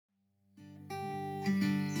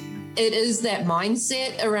it is that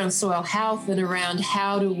mindset around soil health and around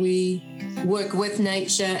how do we work with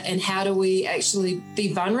nature and how do we actually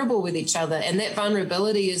be vulnerable with each other. And that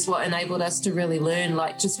vulnerability is what enabled us to really learn,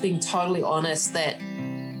 like just being totally honest that,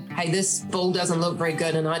 hey, this bull doesn't look very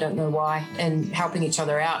good and I don't know why, and helping each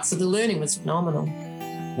other out. So the learning was phenomenal.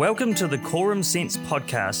 Welcome to the Quorum Sense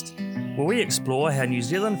podcast, where we explore how New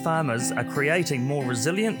Zealand farmers are creating more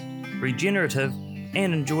resilient, regenerative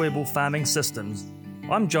and enjoyable farming systems.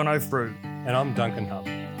 I'm John O'Frew. And I'm Duncan Hubb.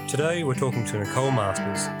 Today we're talking to Nicole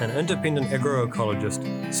Masters, an independent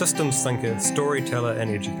agroecologist, systems thinker, storyteller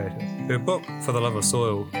and educator. Her book, For the Love of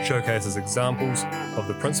Soil, showcases examples of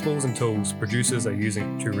the principles and tools producers are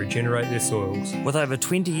using to regenerate their soils. With over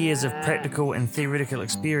 20 years of practical and theoretical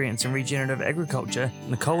experience in regenerative agriculture,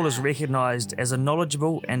 Nicole is recognised as a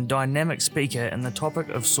knowledgeable and dynamic speaker in the topic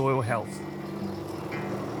of soil health.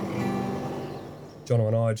 John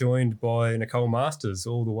and I are joined by Nicole Masters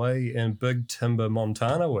all the way in Big Timber,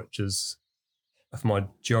 Montana, which is, if my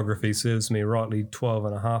geography serves me rightly,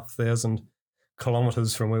 12,500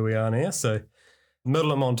 kilometres from where we are now. So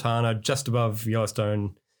middle of Montana, just above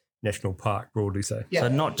Yellowstone National Park, broadly so. Yeah. So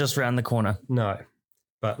not just round the corner. No,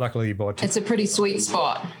 but luckily It's a pretty sweet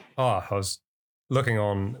spot. I was looking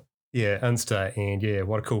on, Insta, and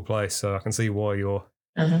what a cool place. So I can see why you're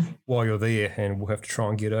there, and we'll have to try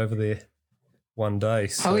and get over there one day.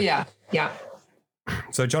 So. Oh, yeah.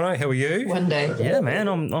 So, Jono, how are you? One day. Yeah, man,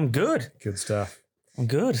 I'm good. Good stuff. I'm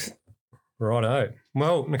good. Righto.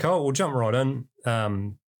 Well, Nicole, we'll jump right in.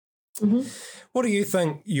 What do you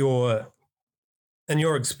think in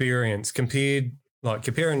your experience,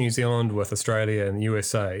 comparing New Zealand with Australia and the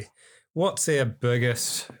USA, what's our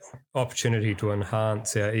biggest opportunity to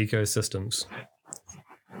enhance our ecosystems?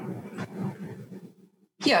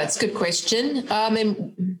 Yeah, it's a good question.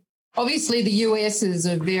 Obviously, the US is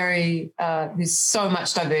there's so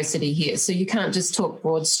much diversity here. So you can't just talk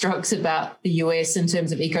broad strokes about the US in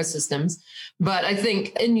terms of ecosystems. But I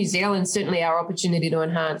think in New Zealand, certainly our opportunity to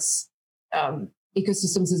enhance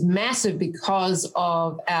ecosystems is massive because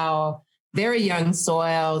of our very young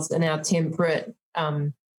soils and our temperate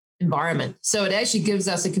environment. So it actually gives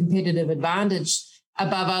us a competitive advantage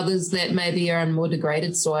above others that maybe are on more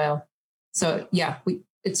degraded soil. So,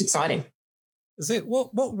 it's exciting. Is it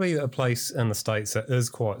what would be a place in the States that is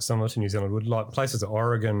quite similar to New Zealand? Would like places like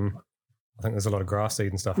Oregon, I think there's a lot of grass seed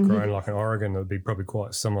and stuff grown like in Oregon, that would be probably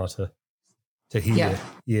quite similar to here.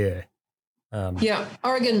 Yeah.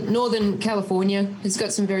 Oregon, Northern California has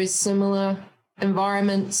got some very similar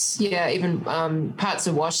environments. Yeah, even parts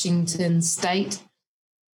of Washington State.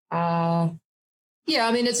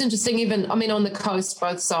 It's interesting on the coast,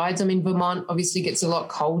 both sides. Vermont obviously gets a lot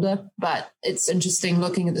colder, but it's interesting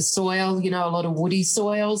looking at the soil, a lot of woody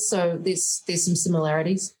soils. So there's some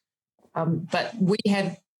similarities. But we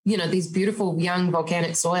have, these beautiful young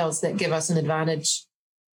volcanic soils that give us an advantage.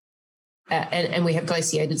 And we have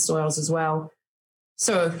glaciated soils as well.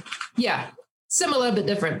 So, similar but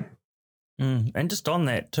different. And just on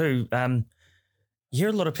that too, you hear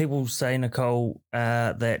a lot of people say, Nicole,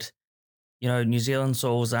 that New Zealand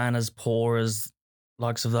soils aren't as poor as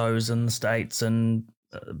likes of those in the States. And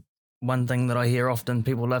one thing that I hear often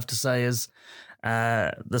people love to say is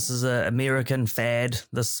this is an American fad,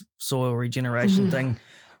 this soil regeneration thing.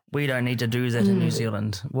 We don't need to do that in New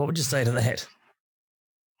Zealand. What would you say to that?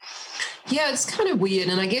 Yeah, it's kind of weird.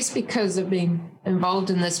 And I guess because I've been involved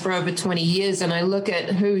in this for over 20 years and I look at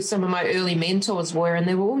who some of my early mentors were, and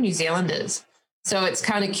they were all New Zealanders. So it's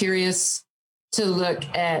kind of curious to look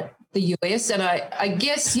at the US. And I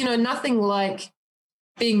guess, nothing like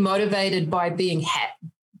being motivated by being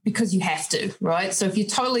because you have to, right? So if you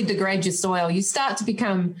totally degrade your soil, you start to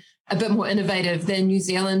become a bit more innovative than New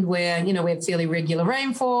Zealand, where, we have fairly regular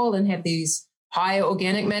rainfall and have these higher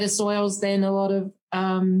organic matter soils than a lot of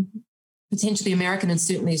potentially American and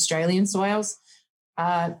certainly Australian soils.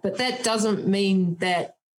 But that doesn't mean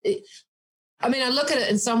that I look at it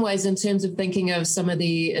in some ways in terms of thinking of some of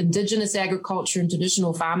the indigenous agriculture and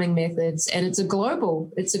traditional farming methods, and it's a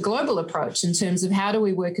global approach in terms of how do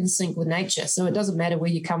we work in sync with nature. So it doesn't matter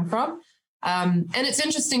where you come from. And it's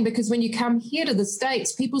interesting because when you come here to the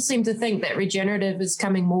States, people seem to think that regenerative is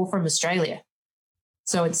coming more from Australia.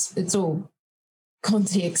 So it's all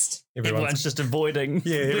context. Everyone's just avoiding.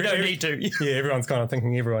 Yeah, we don't need to. Yeah, everyone's kind of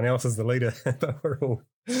thinking everyone else is the leader, but we're all.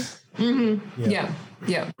 Yeah.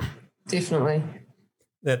 Definitely.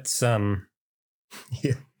 That's quite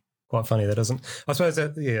funny, that isn't. I suppose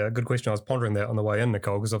that a good question. I was pondering that on the way in,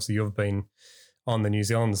 Nicole, because obviously you've been on the New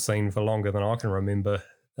Zealand scene for longer than I can remember.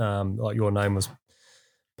 Like your name was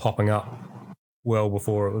popping up well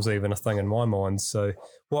before it was even a thing in my mind. So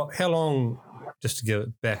how long, just to get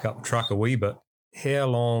it back up truck a wee bit, how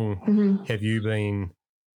long have you been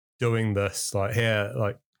doing this?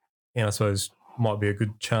 And I suppose might be a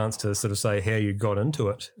good chance to sort of say how you got into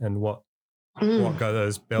it and what got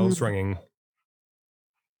those bells ringing.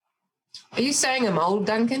 Are you saying I'm old,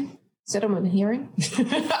 Duncan? Is that what I'm hearing?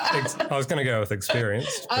 I was going to go with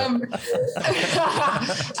experience.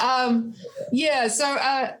 Yeah, so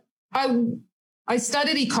I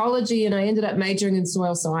studied ecology and I ended up majoring in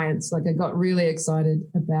soil science. Like I got really excited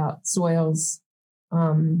about soils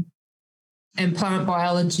and plant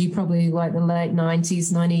biology, probably like the late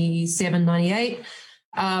 90s, 97, 98.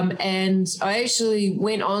 And I actually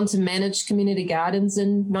went on to manage community gardens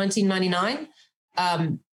in 1999.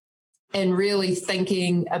 And really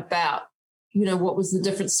thinking about, what was the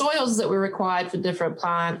different soils that were required for different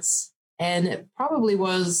plants. And it probably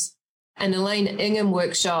was an Elaine Ingham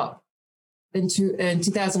workshop in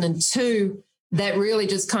 2002 that really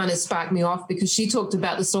just kind of sparked me off, because she talked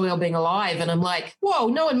about the soil being alive. And I'm like, whoa,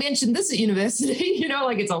 no one mentioned this at university,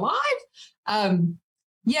 like it's alive.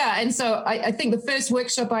 Yeah. And so I think the first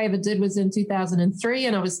workshop I ever did was in 2003,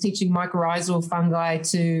 and I was teaching mycorrhizal fungi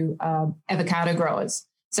to avocado growers.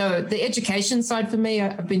 So the education side for me,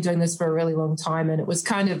 I've been doing this for a really long time, and it was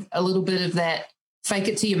kind of a little bit of that fake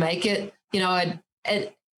it till you make it,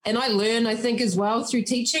 and I learn, I think, as well through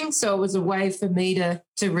teaching. So it was a way for me to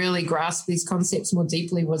really grasp these concepts more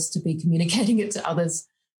deeply, was to be communicating it to others,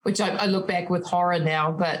 which I look back with horror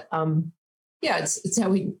now. But it's how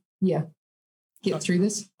we get through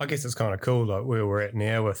this. I guess it's kind of cool, like where we're at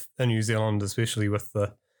now in New Zealand, especially with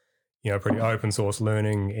the pretty open source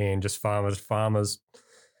learning and just farmers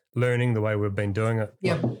learning the way we've been doing it.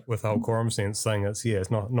 With the whole quorum sense thing. It's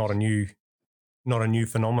not a new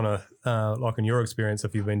phenomena like in your experience.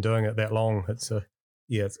 If you've been doing it that long, it's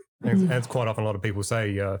quite often a lot of people say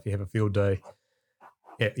if you have a field day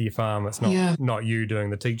at your farm, it's not you doing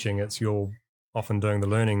the teaching, it's you're often doing the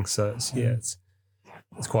learning. So it's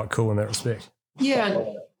quite cool in that respect. Yeah.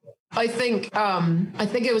 I think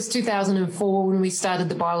it was 2004 when we started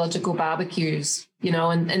the biological barbecues,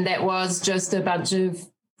 and that was just a bunch of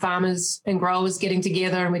farmers and growers getting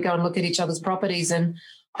together, and we go and look at each other's properties. And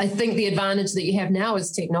I think the advantage that you have now is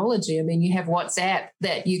technology. I mean, you have WhatsApp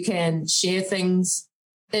that you can share things.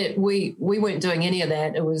 We weren't doing any of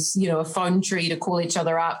that. It was, a phone tree to call each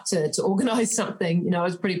other up to organize something. It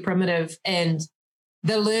was pretty primitive. And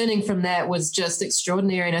the learning from that was just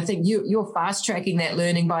extraordinary. And I think you're fast tracking that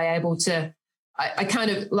learning by able to, I kind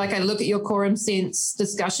of like, I look at your quorum sense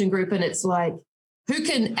discussion group, and it's like, who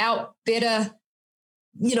can out better,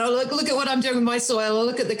 look at what I'm doing with my soil, or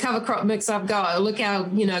look at the cover crop mix I've got, or look how,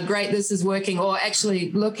 great this is working, or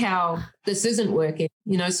actually look how this isn't working,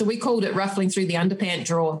 so we called it ruffling through the underpant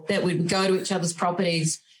drawer, that we'd go to each other's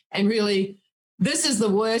properties and really, this is the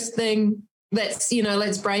worst thing.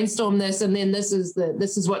 Let's brainstorm this, and then this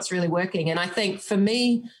is what's really working. And I think for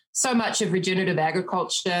me, so much of regenerative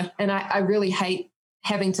agriculture, and I really hate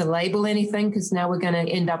having to label anything, because now we're going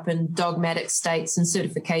to end up in dogmatic states and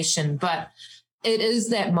certification, but it is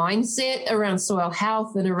that mindset around soil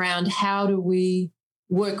health and around how do we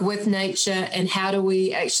work with nature and how do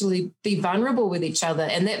we actually be vulnerable with each other.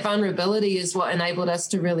 And that vulnerability is what enabled us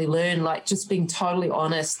to really learn, like just being totally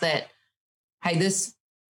honest that, hey, this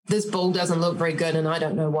bull doesn't look very good and I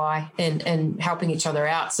don't know why, and helping each other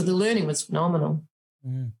out. So the learning was phenomenal.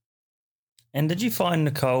 Mm. And did you find,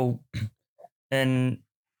 Nicole,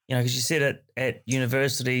 because you said at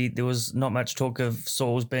university there was not much talk of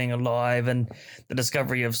soils being alive, and the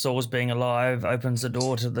discovery of soils being alive opens the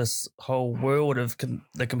door to this whole world of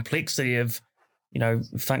the complexity of,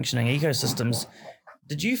 functioning ecosystems.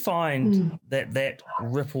 Did you find that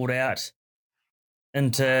rippled out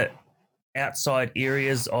into outside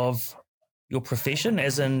areas of your profession,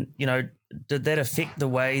 as in, did that affect the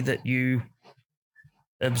way that you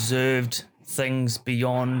observed things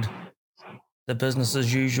beyond the business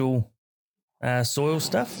as usual soil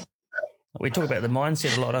stuff? We talk about the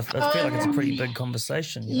mindset a lot. I feel like it's a pretty big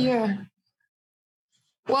conversation. Yeah.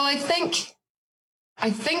 Well, I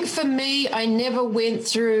think for me, I never went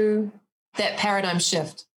through that paradigm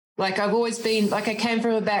shift. Like I've always been, like I came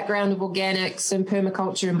from a background of organics and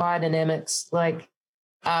permaculture and biodynamics. Like,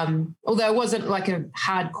 although it wasn't like a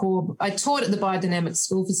hardcore, I taught at the biodynamics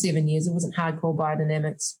school for 7 years. It wasn't hardcore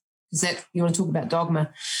biodynamics. Is that, you want to talk about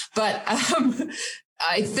dogma? But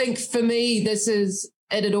I think for me, it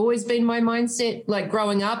had always been my mindset. Like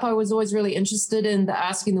growing up, I was always really interested in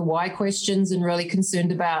asking the why questions and really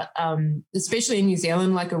concerned about, especially in New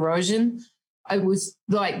Zealand, like erosion. I was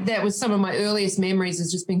like, that was some of my earliest memories,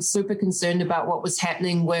 is just being super concerned about what was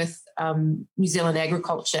happening with New Zealand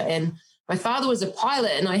agriculture. And my father was a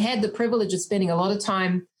pilot, and I had the privilege of spending a lot of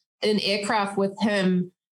time in aircraft with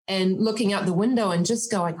him and looking out the window and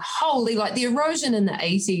just going, holy, like the erosion in the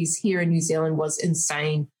 80s here in New Zealand was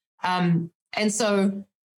insane. And so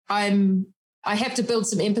I have to build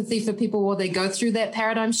some empathy for people while they go through that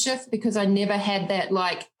paradigm shift, because I never had that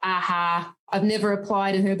like, aha, I've never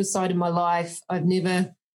applied a herbicide in my life. I've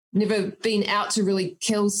never been out to really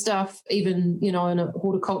kill stuff, even, in a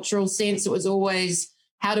horticultural sense. It was always,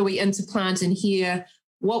 how do we interplant in here?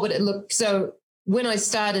 What would it look? So when I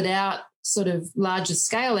started out sort of larger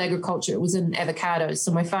scale agriculture, it was in avocados.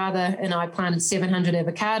 So my father and I planted 700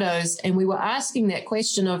 avocados, and we were asking that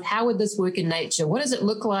question of how would this work in nature? What does it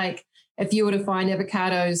look like if you were to find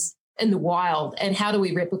avocados in the wild, and how do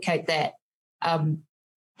we replicate that?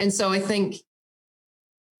 And so I think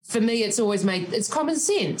for me, it's common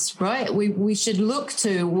sense, right? We should look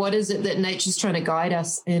to what is it that nature's trying to guide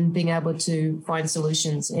us in being able to find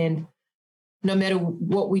solutions. And no matter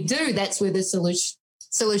what we do, that's where the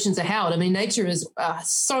solutions are held. I mean, nature is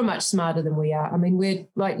so much smarter than we are. I mean, we're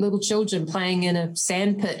like little children playing in a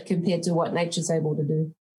sand pit compared to what nature's able to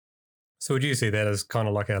do. So would you see that as kind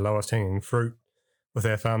of like our lowest hanging fruit with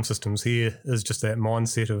our farm systems here, is just that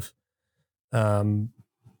mindset of,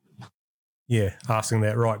 asking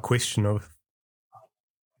that right question of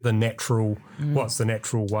the natural, what's the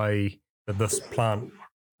natural way that this plant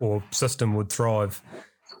or system would thrive,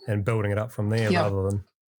 and building it up from there rather than...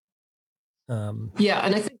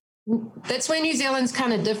 And I think that's where New Zealand's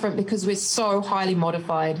kind of different, because we're so highly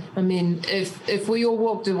modified. I mean, if we all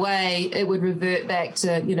walked away, it would revert back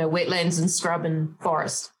to, wetlands and scrub and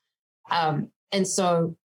forest. And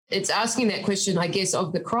so it's asking that question, I guess,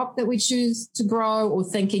 of the crop that we choose to grow, or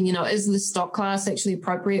thinking, is the stock class actually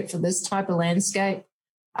appropriate for this type of landscape?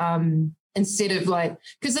 Instead of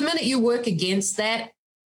because the minute you work against that,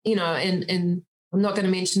 and I'm not going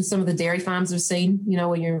to mention some of the dairy farms I've seen,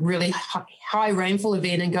 where you're really high rainfall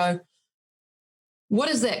event and go, what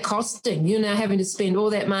is that costing? You're now having to spend all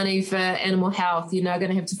that money for animal health. You're now going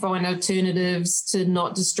to have to find alternatives to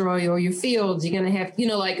not destroy all your fields. You're going to have,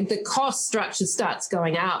 the cost structure starts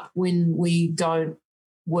going up when we don't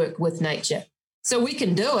work with nature. So we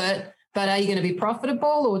can do it, but are you going to be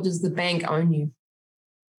profitable, or does the bank own you?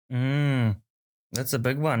 That's a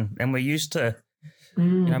big one. And we're used to,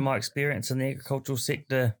 my experience in the agricultural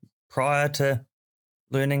sector prior to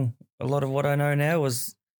learning a lot of what I know now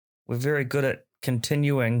was we're very good at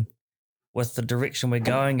continuing with the direction we're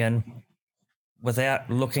going in without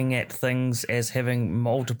looking at things as having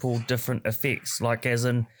multiple different effects. Like as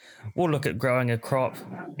in, we'll look at growing a crop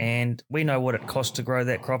and we know what it costs to grow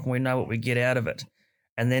that crop and we know what we get out of it.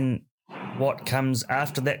 And then what comes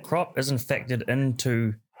after that crop isn't factored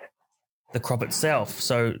into the crop itself.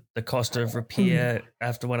 So the cost of repair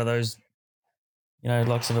after one of those,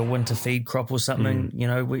 likes of a winter feed crop or something,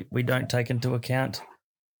 we don't take into account.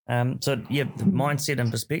 The mindset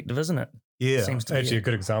and perspective, isn't it? Yeah, actually a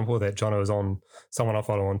good example of that, John, was on someone I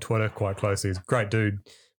follow on Twitter quite closely. He's a great dude,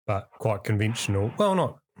 but quite conventional.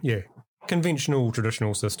 Well, conventional,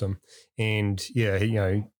 traditional system. And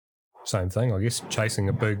he, same thing, I guess, chasing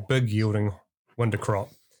a big yielding winter crop.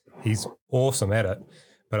 He's awesome at it.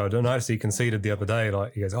 But I noticed he conceded the other day,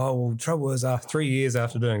 he goes, trouble is 3 years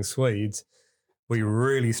after doing Swedes, we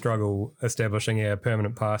really struggle establishing our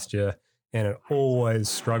permanent pasture, and it always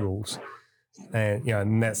struggles. And,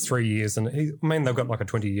 and that's 3 years. And they've got like a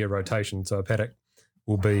 20-year rotation. So a paddock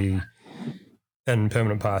will be in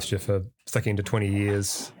permanent pasture for 15 to 20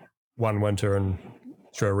 years, one winter and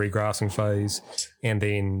through a regrassing phase, and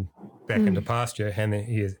then back into pasture. And then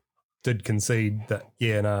he did concede that,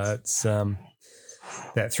 it's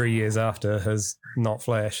that 3 years after has not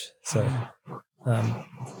flash. So, and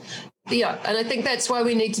I think that's why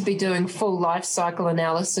we need to be doing full life cycle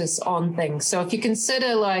analysis on things. So if you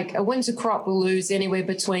consider a winter crop will lose anywhere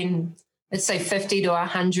between, let's say, 50 to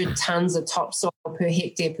 100 tons of topsoil per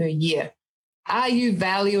hectare per year. Are you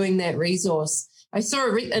valuing that resource? I saw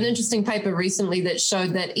an interesting paper recently that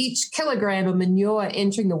showed that each kilogram of manure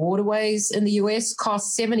entering the waterways in the US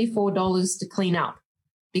costs $74 to clean up,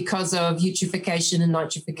 because of eutrophication and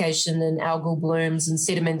nitrification and algal blooms and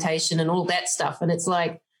sedimentation and all that stuff. And it's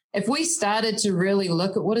if we started to really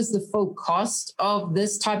look at what is the full cost of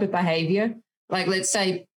this type of behavior, let's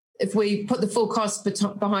say if we put the full cost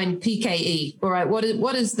behind PKE, all right,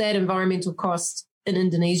 what is that environmental cost in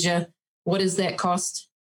Indonesia? What is that cost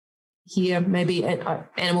here? Maybe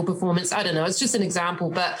animal performance. I don't know. It's just an example.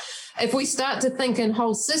 But if we start to think in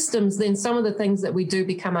whole systems, then some of the things that we do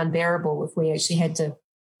become unbearable if we actually had to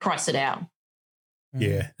price it out.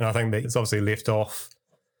 Yeah, and I think that it's obviously left off,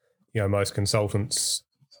 most consultants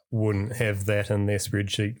wouldn't have that in their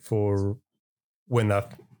spreadsheet for when they're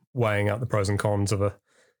weighing up the pros and cons of a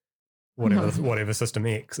whatever system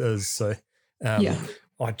X is. So I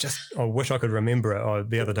wish I could remember it.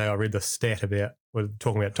 The other day I read the stat about, we're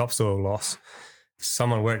talking about topsoil loss.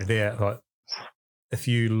 Someone worked it out, like if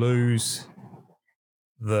you lose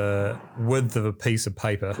the width of a piece of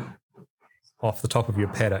paper off the top of your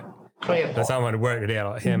paddock, so someone worked it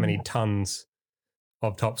out, like how many tons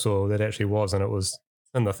of topsoil that actually was, and it was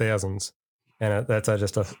in the thousands. And that's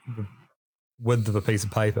just a width of a piece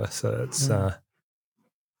of paper. So it's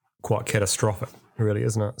quite catastrophic, really,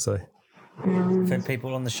 isn't it? So I've had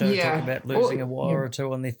people on the show talk about losing a wire or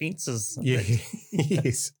two on their fences. Yeah,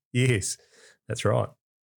 yes, that's right.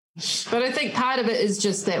 But I think part of it is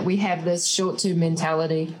just that we have this short-term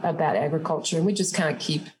mentality about agriculture, and we just can't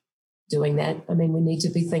keep doing that. I mean, we need to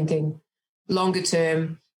be thinking longer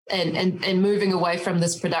term and moving away from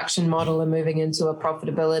this production model and moving into a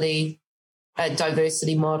profitability, a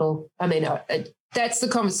diversity model. I mean, that's the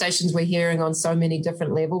conversations we're hearing on so many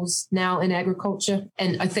different levels now in agriculture.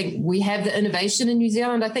 And I think we have the innovation in New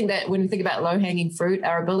Zealand. I think that when we think about low-hanging fruit,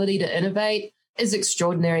 our ability to innovate is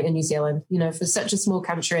extraordinary in New Zealand, for such a small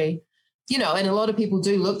country, and a lot of people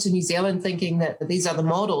do look to New Zealand thinking that these are the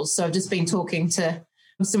models. So I've just been talking to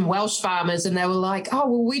some Welsh farmers and they were like, oh,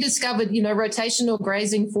 well, we discovered, rotational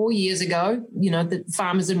grazing 4 years ago, the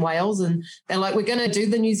farmers in Wales, and they're like, we're going to do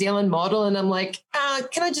the New Zealand model. And I'm like,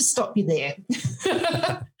 can I just stop you there?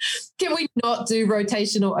 Can we not do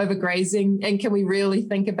rotational overgrazing? And can we really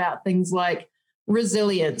think about things like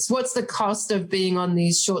resilience? What's the cost of being on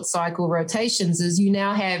these short cycle rotations is you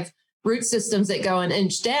now have root systems that go an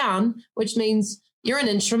inch down, which means you're an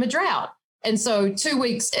inch from a drought. And so 2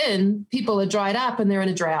 weeks in, people are dried up and they're in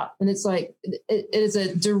a drought. And it's like, it is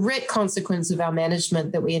a direct consequence of our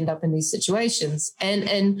management that we end up in these situations.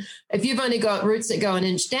 And if you've only got roots that go an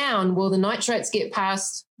inch down, well, the nitrates get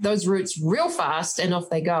past those roots real fast and off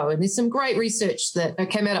they go. And there's some great research that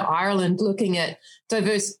came out of Ireland looking at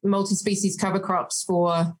diverse multi-species cover crops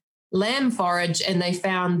for lamb forage. And they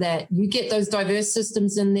found that you get those diverse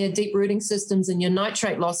systems in there, deep rooting systems, and your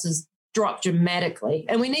nitrate losses drop dramatically.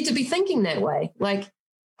 And we need to be thinking that way. Like,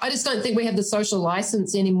 I just don't think we have the social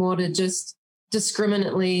license anymore to just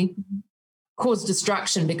discriminately cause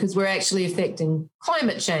destruction, because we're actually affecting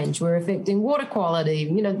climate change. We're affecting water quality.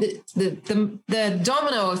 The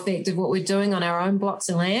domino effect of what we're doing on our own blocks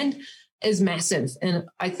of land is massive. And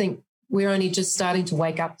I think we're only just starting to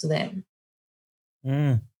wake up to that.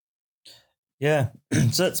 Yeah.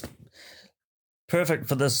 So it's perfect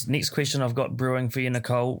for this next question I've got brewing for you,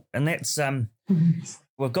 Nicole. And that's,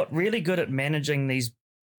 we've got really good at managing these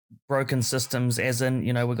broken systems, as in,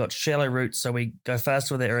 we've got shallow roots, so we go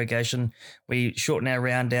faster with the irrigation. We shorten our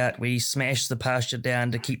round out. We smash the pasture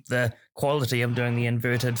down to keep the quality. I'm doing the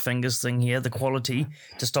inverted fingers thing here, the quality,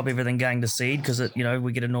 to stop everything going to seed, because,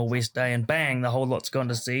 we get a northwest day and bang, the whole lot's gone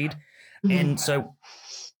to seed. And so...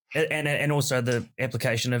 And also the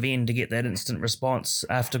application of N to get that instant response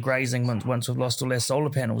after grazing once we've lost all our solar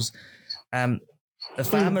panels. The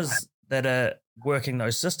farmers that are working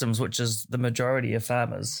those systems, which is the majority of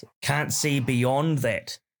farmers, can't see beyond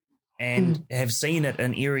that and have seen it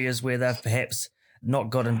in areas where they've perhaps not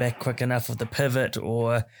gotten back quick enough of the pivot,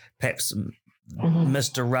 or perhaps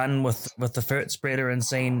missed a run with the fert spreader and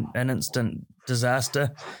seen an instant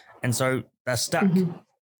disaster. And so they're stuck.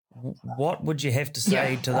 What would you have to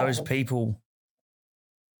say to those people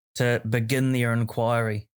to begin their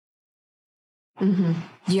inquiry?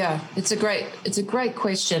 Yeah, it's a great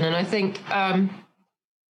question. And I think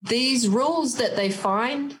these rules that they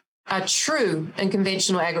find are true in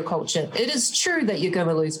conventional agriculture. It is true that you're going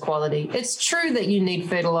to lose quality. It's true that you need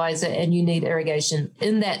fertilizer and you need irrigation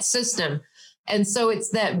in that system. And so it's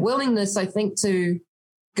that willingness, I think, to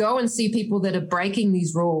go and see people that are breaking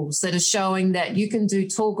these rules, that are showing that you can do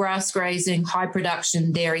tall grass grazing, high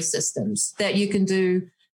production dairy systems, that you can do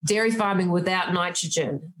dairy farming without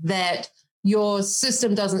nitrogen, that your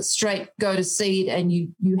system doesn't straight go to seed and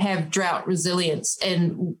you have drought resilience.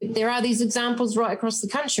 And there are these examples right across the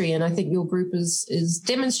country. And I think your group is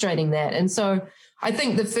demonstrating that. And so I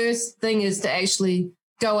think the first thing is to actually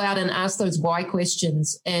go out and ask those why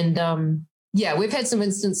questions. And we've had some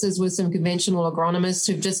instances with some conventional agronomists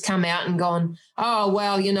who've just come out and gone, oh,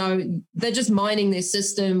 well, they're just mining their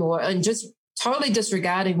system and just totally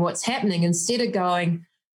disregarding what's happening, instead of going,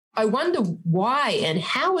 I wonder why and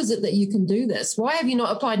how is it that you can do this? Why have you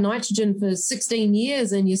not applied nitrogen for 16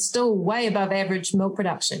 years and you're still way above average milk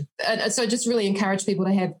production? And so just really encourage people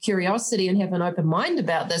to have curiosity and have an open mind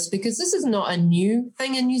about this, because this is not a new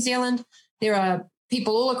thing in New Zealand. There are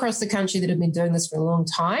people all across the country that have been doing this for a long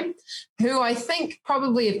time, who I think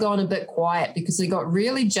probably have gone a bit quiet because they got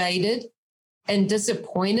really jaded and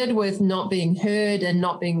disappointed with not being heard and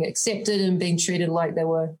not being accepted and being treated like they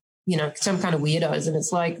were, some kind of weirdos. And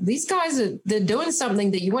it's like, these guys they're doing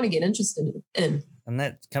something that you want to get interested in. And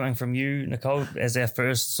that coming from you, Nicole, as our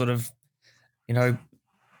first sort of,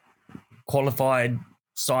 qualified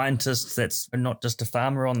scientist that's not just a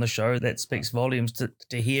farmer on the show, that speaks volumes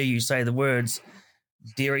to hear you say the words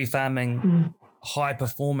dairy farming,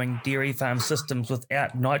 high-performing dairy farm systems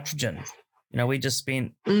without nitrogen. We just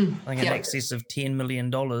spent, I think, in excess of $10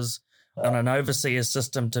 million on an overseer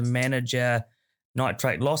system to manage our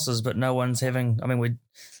nitrate losses, but no one's having,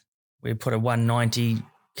 we put a 190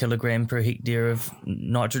 kilogram per hectare of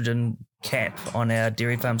nitrogen cap on our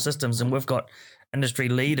dairy farm systems, and we've got industry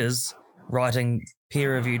leaders writing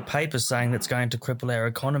peer-reviewed papers saying that's going to cripple our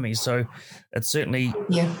economy. So it's certainly,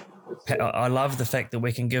 I love the fact that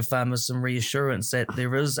we can give farmers some reassurance that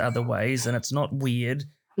there is other ways and it's not weird,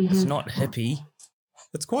 it's not hippie.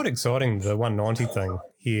 It's quite exciting, the 190 thing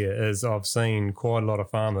here, is I've seen quite a lot of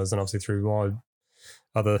farmers, and obviously through my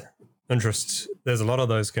other interests, there's a lot of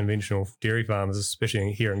those conventional dairy farmers,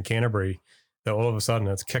 especially here in Canterbury, that all of a sudden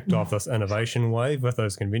it's kicked off this innovation wave with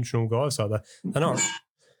those conventional guys. So they're not,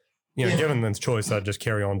 given them choice, they'd just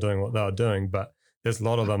carry on doing what they're doing. But there's a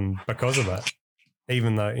lot of them because of it,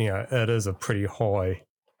 even though, it is a pretty high,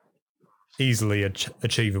 easily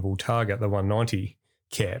achievable target, the 190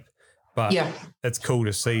 cap. But it's cool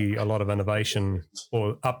to see a lot of innovation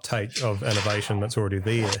or uptake of innovation that's already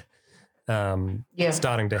there.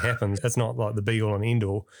 Starting to happen. It's not like the be all and end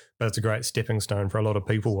all, but it's a great stepping stone for a lot of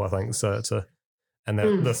people, I think. So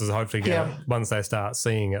this is hopefully once they start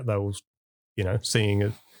seeing it, they'll, seeing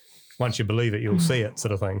it. Once you believe it, you'll see it,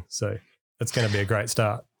 sort of thing. So it's going to be a great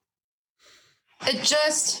start.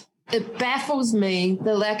 It baffles me,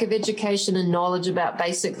 the lack of education and knowledge about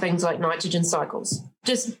basic things like nitrogen cycles.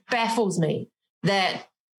 Just baffles me that.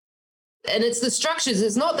 And it's the structures.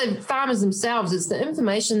 It's not the farmers themselves. It's the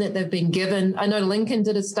information that they've been given. I know Lincoln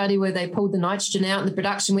did a study where they pulled the nitrogen out and the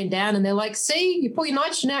production went down, and they're like, see, you pull your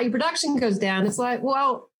nitrogen out, your production goes down. It's like,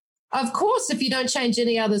 well, of course, if you don't change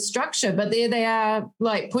any other structure, but there they are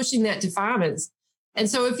like pushing that to farmers. And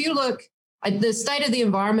so if you look, the State of the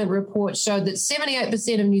Environment report showed that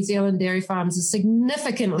 78% of New Zealand dairy farms are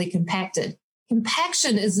significantly compacted.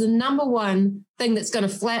 Compaction is the number one thing that's going to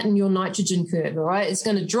flatten your nitrogen curve, all right? It's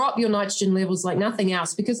going to drop your nitrogen levels like nothing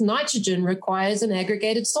else because nitrogen requires an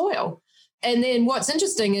aggregated soil. And then what's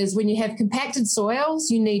interesting is when you have compacted soils,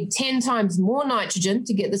 you need 10 times more nitrogen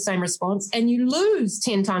to get the same response, and you lose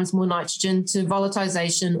 10 times more nitrogen to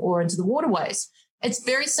volatilization or into the waterways. It's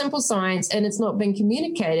very simple science, and it's not been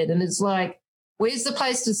communicated. And it's like, where's the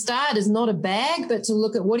place to start is not a bag, but to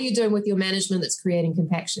look at what are you doing with your management that's creating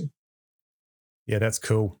compaction. Yeah, that's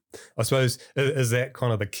cool. I suppose, is that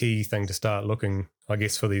kind of the key thing to start looking, I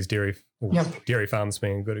guess, for these dairy farms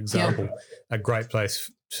being a good example? A great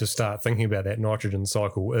place to start thinking about that nitrogen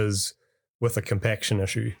cycle is with a compaction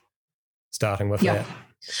issue, starting with that.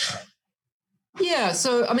 Yeah,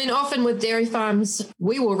 so, often with dairy farms,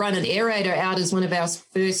 we will run an aerator out as one of our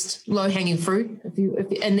first low-hanging fruit,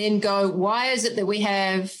 and then go, why is it that we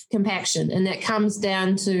have compaction? And that comes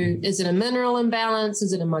down to, is it a mineral imbalance?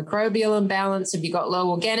 Is it a microbial imbalance? Have you got low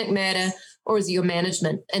organic matter? Or is it your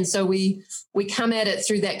management? And so we come at it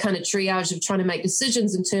through that kind of triage of trying to make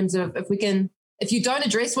decisions in terms of if you don't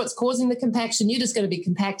address what's causing the compaction, you're just going to be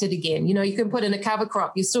compacted again. You can put in a cover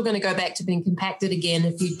crop, you're still going to go back to being compacted again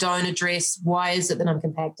if you don't address why is it that I'm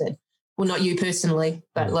compacted. Well, not you personally,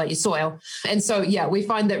 but like your soil. And so, we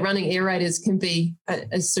find that running aerators can be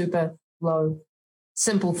a super low,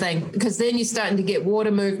 simple thing, because then you're starting to get water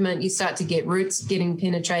movement, you start to get roots getting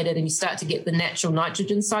penetrated, and you start to get the natural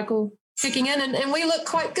nitrogen cycle kicking in, and we look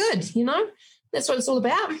quite good, That's what it's all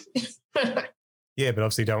about. Yeah, but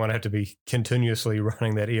obviously you don't want to have to be continuously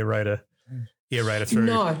running that aerator through.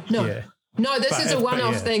 No. No, this is a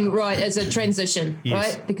one-off thing, right, as a transition,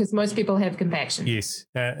 right? Because most people have compaction. Yes,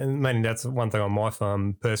 and mainly that's one thing on my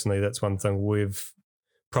farm personally. That's one thing we've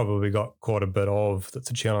probably got quite a bit of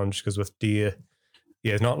that's a challenge, because with deer,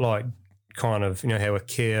 it's not like kind of, how with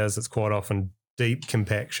cows, it's quite often deep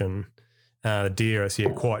compaction. The deer is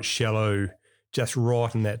quite shallow, just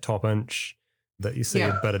right in that top inch, that you see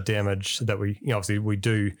a bit of damage that we, obviously we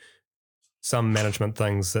do some management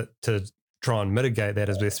things that to try and mitigate that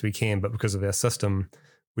as best we can, but because of our system,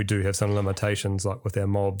 we do have some limitations, like with our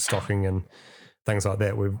mob stocking and things like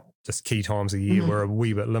that. We've just key times a year, we're a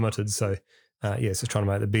wee bit limited. So, so trying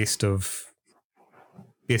to make the best of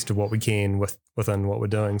what we can within what we're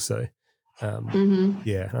doing. So, I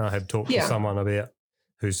have talked to someone about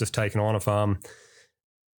who's just taken on a farm,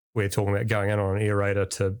 we're talking about going in on an aerator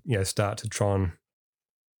to, start to try and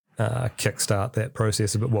kickstart that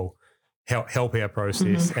process a bit. Well, help our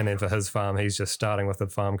process. And then for his farm, he's just starting with a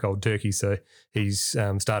farm called Turkey. So he's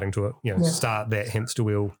starting to, start that hamster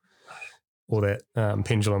wheel or that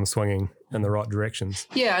pendulum swinging in the right directions.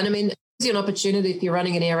 Yeah. And I mean, it's an opportunity if you're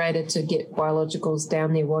running an aerator to get biologicals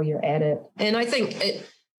down there while you're at it. And I think it,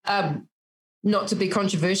 not to be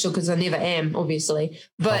controversial because I never am, obviously,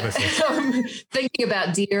 but thinking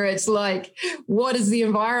about deer, it's like, what is the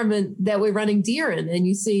environment that we're running deer in? And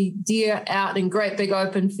you see deer out in great big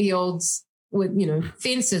open fields with,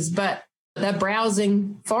 fences, but they're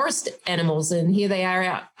browsing forest animals, and here they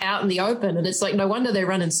are out in the open. And it's like, no wonder they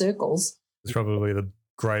run in circles. It's probably one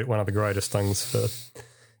of the greatest things for,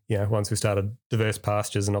 once we started diverse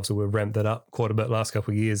pastures, and obviously we've ramped that up quite a bit last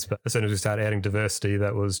couple of years. But as soon as we started adding diversity,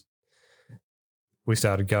 we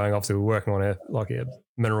started going, obviously we're working on our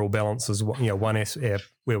mineral balances, one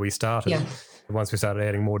where we started. Yeah. Once we started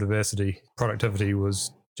adding more diversity, productivity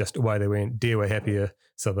was just away they went. Deer were happier,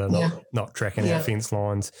 so they're not tracking our fence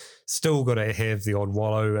lines. Still got to have the odd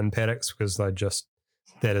wallow in paddocks because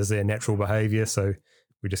that is their natural behaviour. So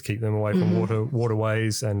we just keep them away from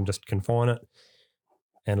waterways and just confine it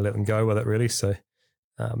and let them go with it, really. So,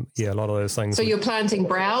 a lot of those things. So you're planting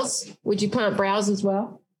browse. Would you plant browse as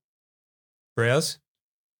well? Browse?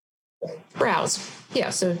 Browse.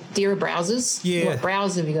 Yeah, so deer are browsers. Yeah. What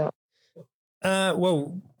browse have you got?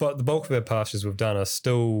 But the bulk of our pastures we've done are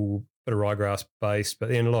still a bit of ryegrass based, but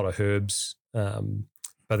then a lot of herbs.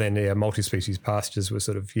 But then multi-species pastures were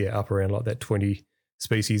sort of up around like that 20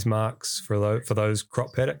 species marks for those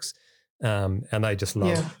crop paddocks. And they just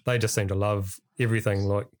seem to love everything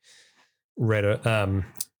like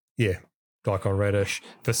daikon radish,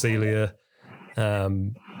 phacelia,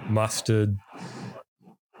 mustard,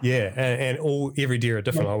 and every deer are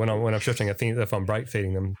different. Like when I'm shifting a fence, if I'm break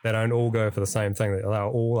feeding them, they don't all go for the same thing. They're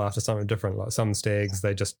all after something different. Like some stags,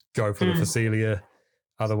 they just go for the phacelia.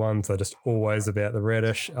 Other ones are just always about the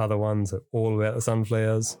radish. Other ones are all about the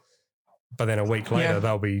sunflowers. But then a week later,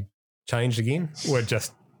 they'll be changed again.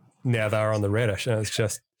 Now they're on the radish, and it's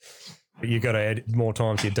just you got to add more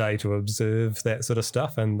time to your day to observe that sort of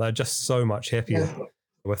stuff, and they're just so much happier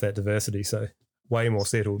with that diversity. So way more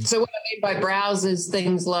settled. So what I mean by browse is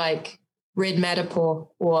things like red matterpaw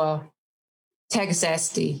or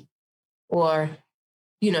tagasasti or,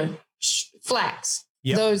 flax.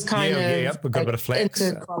 Yep. Those kind of. Yeah, we've got a bit of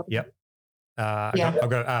flax. Yep. I've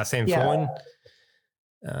got samphloin,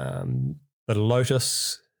 bit of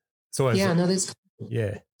lotus. It's always there's.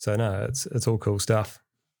 Yeah. So no, it's all cool stuff.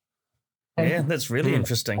 Yeah, that's really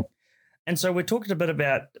interesting. And so we're talking a bit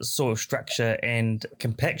about soil structure and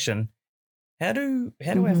compaction. How do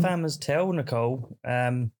our farmers tell, Nicole?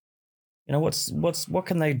 What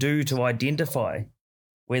can they do to identify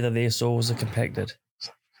whether their soils are compacted?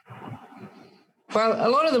 Well, a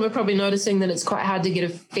lot of them are probably noticing that it's quite hard to get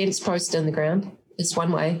a fence post in the ground. It's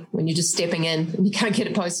one way when you're just stepping in and you can't get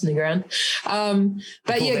a post in the ground.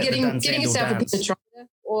 But getting yourself a penetrometer,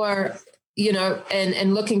 or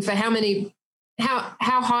and looking for how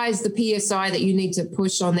high is the PSI that you need to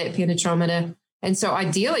push on that penetrometer. And so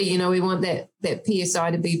ideally, we want that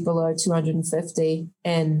PSI to be below 250,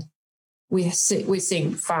 and we're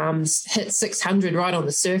seeing farms hit 600 right on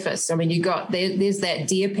the surface. I mean, there's that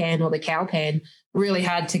deer pan or the cow pan, really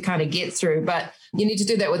hard to kind of get through, but you need to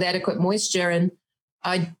do that with adequate moisture. And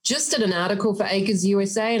I just did an article for Acres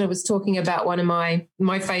USA, and I was talking about one of my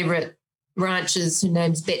favorite ranchers. Her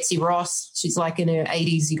name's Betsy Ross. She's like in her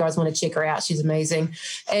 80s. You guys want to check her out. She's amazing.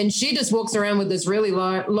 And she just walks around with this really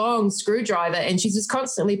long screwdriver, and she's just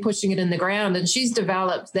constantly pushing it in the ground. And she's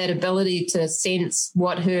developed that ability to sense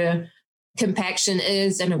what her compaction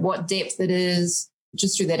is and at what depth it is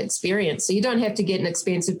just through that experience. So you don't have to get an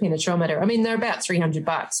expensive penetrometer. I mean, they're about $300,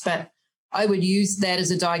 but I would use that as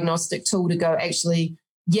a diagnostic tool to go, actually,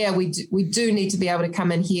 we do need to be able to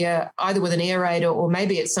come in here either with an aerator, or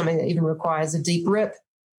maybe it's something that even requires a deep rip.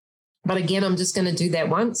 But again, I'm just going to do that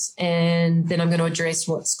once, and then I'm going to address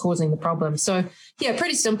what's causing the problem. So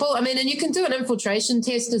pretty simple. I mean, and you can do an infiltration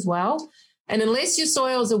test as well. And unless your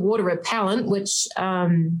soils are water repellent, which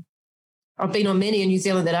I've been on many in New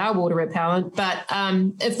Zealand that are water repellent, but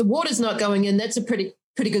if the water's not going in, that's a pretty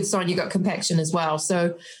good sign you got compaction as well.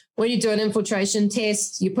 So when you do an infiltration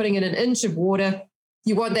test, you're putting in an inch of water.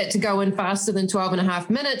 You want that to go in faster than 12 and a half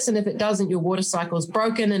minutes. And if it doesn't, your water cycle is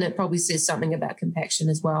broken, and it probably says something about compaction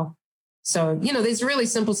as well. So, there's really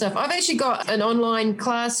simple stuff. I've actually got an online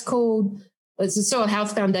class it's the Soil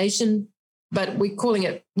Health Foundation, but we're calling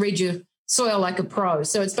it Read Your Soil Like a Pro.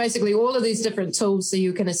 So it's basically all of these different tools so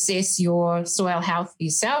you can assess your soil health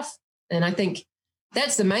yourself. And I think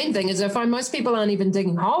that's the main thing is I find most people aren't even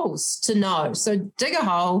digging holes to know. So dig a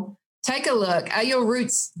hole, take a look. Are your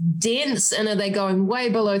roots dense and are they going way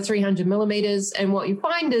below 300 millimeters? And what you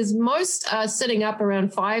find is most are sitting up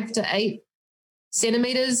around 5 to 8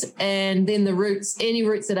 centimeters. And then the roots, any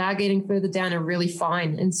roots that are getting further down are really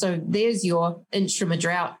fine. And so there's your inch from a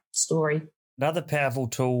drought story. Another powerful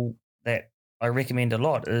tool that I recommend a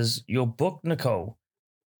lot is your book, Nicole.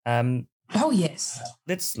 Oh yes.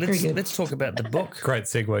 Let's talk about the book. Great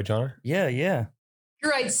segue, John. Yeah.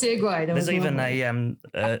 Great segue. There's even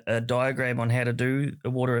a diagram on how to do a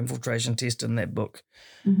water infiltration test in that book.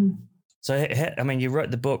 Mm-hmm. So, I mean, you wrote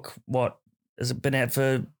the book, what, has it been out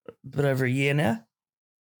for a bit over a year now?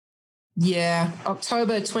 Yeah,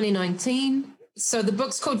 October 2019. So the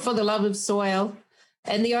book's called For the Love of Soil.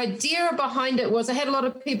 And the idea behind it was I had a lot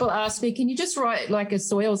of people ask me, can you just write like a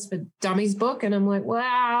Soils for Dummies book? And I'm like,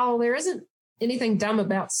 wow, there isn't anything dumb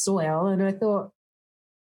about soil. And I thought,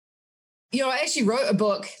 I actually wrote a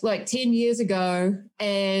book like 10 years ago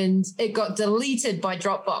and it got deleted by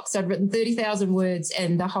Dropbox. I'd written 30,000 words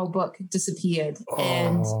and the whole book disappeared. Oh.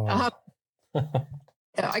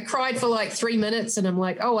 And I cried for like 3 minutes and I'm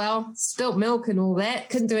like, oh, well, spilt milk and all that.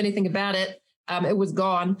 Couldn't do anything about it. It was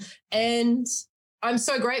gone. And I'm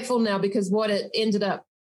so grateful now because what it ended up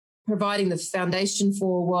providing the foundation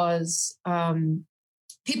for was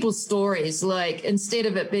people's stories. Like instead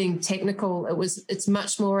of it being technical, it's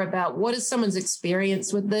much more about what is someone's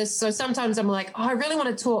experience with this. So sometimes I'm like, oh, I really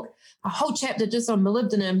want to talk a whole chapter just on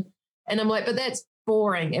molybdenum. And I'm like, but that's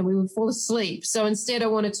boring and we would fall asleep. So instead I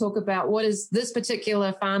want to talk about what is this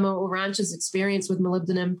particular farmer or rancher's experience with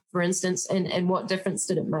molybdenum, for instance, and what difference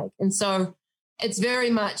did it make? And so it's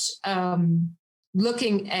very much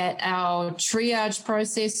looking at our triage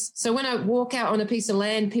process. So when I walk out on a piece of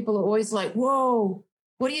land, people are always like, whoa,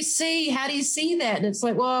 what do you see? How do you see that? And it's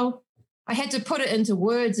like, well, I had to put it into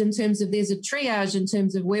words in terms of there's a triage in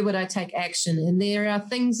terms of where would I take action? And there are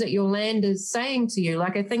things that your land is saying to you.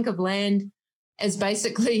 Like I think of land as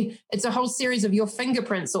basically, it's a whole series of your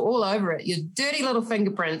fingerprints are all over it, your dirty little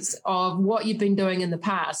fingerprints of what you've been doing in the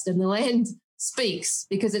past. And the land speaks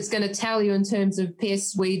because it's going to tell you in terms of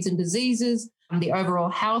pests, weeds, and diseases, the overall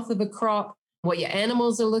health of a crop, what your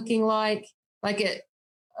animals are looking like.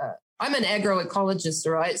 I'm an agroecologist,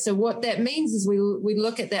 right? So what that means is we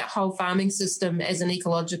look at that whole farming system as an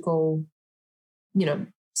ecological,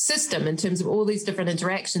 system in terms of all these different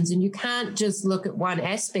interactions, and you can't just look at one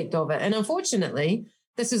aspect of it. And unfortunately,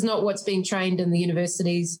 this is not what's being trained in the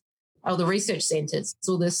universities or the research centers. It's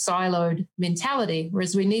all this siloed mentality,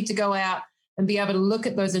 whereas we need to go out and be able to look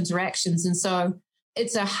at those interactions. And so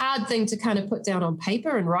it's a hard thing to kind of put down on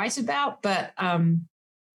paper and write about, but I'm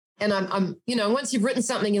once you've written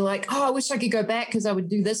something, you're like, oh, I wish I could go back because I would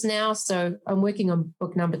do this now. So I'm working on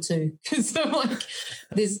book number 2 because I'm like,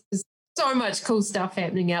 there's so much cool stuff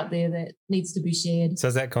happening out there that needs to be shared. So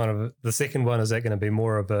is that kind of the second one? Is that going to be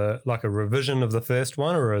more of a revision of the first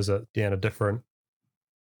one, or is it down a different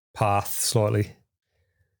path slightly?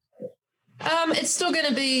 It's still going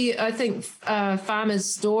to be, I think,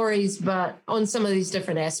 farmers' stories, but on some of these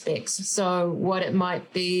different aspects. So what it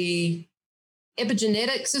might be,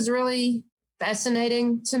 epigenetics is really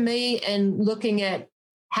fascinating to me, and looking at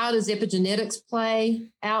how does epigenetics play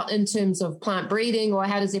out in terms of plant breeding, or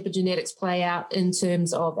how does epigenetics play out in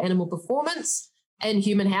terms of animal performance and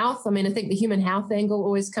human health? I mean, I think the human health angle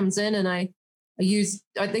always comes in, and I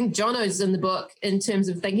think Jono's in the book in terms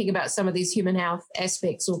of thinking about some of these human health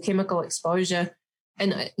aspects or chemical exposure.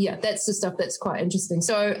 And that's the stuff that's quite interesting.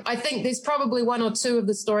 So I think there's probably 1 or 2 of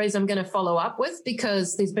the stories I'm going to follow up with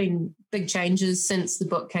because there's been big changes since the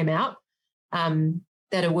book came out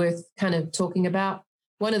that are worth kind of talking about.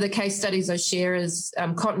 One of the case studies I share is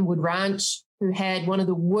Cottonwood Ranch, who had one of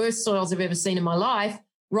the worst soils I've ever seen in my life,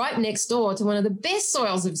 right next door to one of the best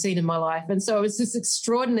soils I've seen in my life. And so it was this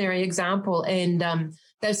extraordinary example. And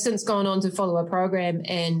they've since gone on to follow a program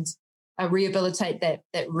and rehabilitate that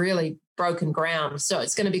really broken ground. So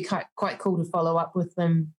it's going to be quite cool to follow up with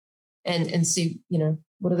them and see,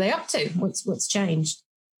 what are they up to? What's changed?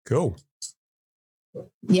 Cool.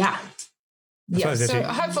 Yeah. Yeah. So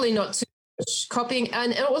hopefully not too much copying.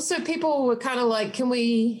 And also people were kind of like, can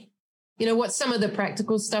we, what's some of the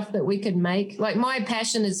practical stuff that we could make? Like my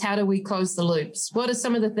passion is how do we close the loops? What are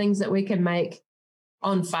some of the things that we can make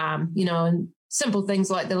on farm, and simple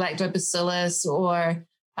things like the lactobacillus or,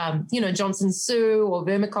 Johnson Sioux or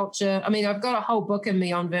vermiculture. I mean, I've got a whole book in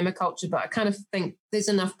me on vermiculture, but I kind of think there's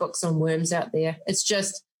enough books on worms out there. It's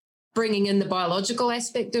just bringing in the biological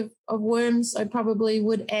aspect of worms I probably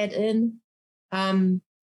would add in.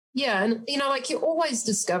 Yeah, and like you're always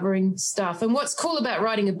discovering stuff. And what's cool about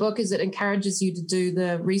writing a book is it encourages you to do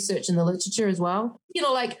the research in the literature as well.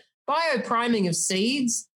 Like biopriming of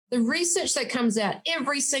seeds, the research that comes out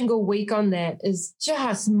every single week on that is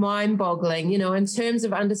just mind-boggling, in terms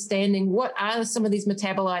of understanding what are some of these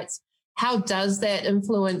metabolites, how does that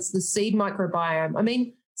influence the seed microbiome? I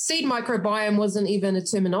mean, seed microbiome wasn't even a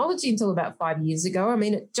terminology until about 5 years ago. I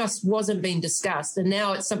mean, it just wasn't being discussed. And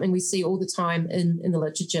now it's something we see all the time in the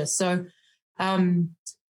literature. So,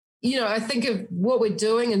 I think of what we're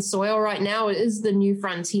doing in soil right now. It is the new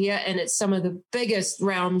frontier, and it's some of the biggest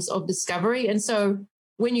realms of discovery. And so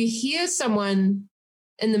when you hear someone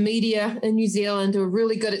in the media in New Zealand who are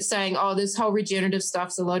really good at saying, oh, this whole regenerative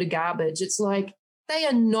stuff's a load of garbage, it's like, they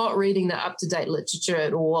are not reading the up-to-date literature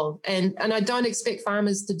at all. And I don't expect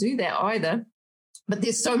farmers to do that either. But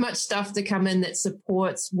there's so much stuff to come in that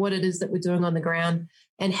supports what it is that we're doing on the ground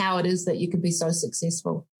and how it is that you can be so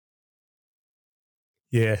successful.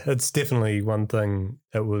 Yeah, it's definitely one thing.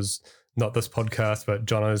 It was not this podcast, but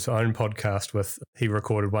Jono's own podcast he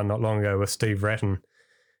recorded one not long ago with Steve Ratton,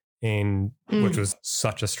 and which was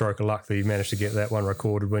such a stroke of luck that he managed to get that one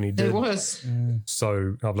recorded when he did. It was.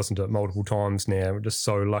 So I've listened to it multiple times now. We're just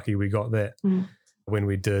so lucky we got that when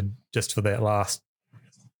we did, just for that last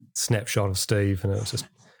snapshot of Steve, and it was just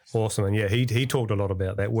awesome. And yeah, he talked a lot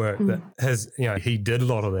about that work that has, he did a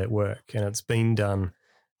lot of that work, and it's been done.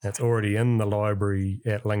 It's already in the library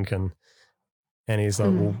at Lincoln, and he's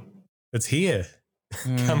like, well, it's here.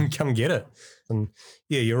 Come get it. And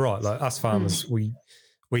yeah, you're right. Like us farmers, we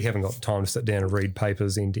haven't got time to sit down and read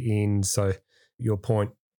papers end to end. So your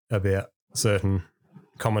point about certain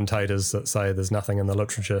commentators that say there's nothing in the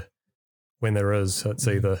literature, when there is, it's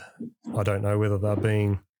either, I don't know whether they're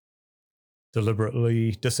being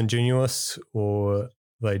deliberately disingenuous or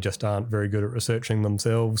they just aren't very good at researching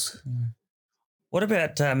themselves. What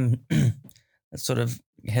about, it sort of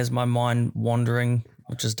has my mind wandering,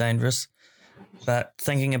 which is dangerous, but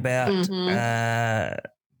thinking about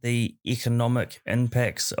the economic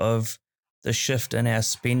impacts of the shift in our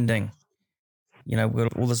spending. We've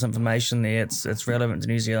got all this information there. It's relevant to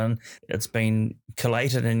New Zealand. It's been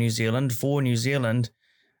collated in New Zealand for New Zealand.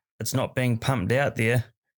 It's not being pumped out there.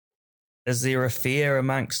 Is there a fear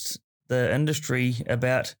amongst the industry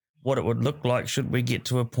about what it would look like should we get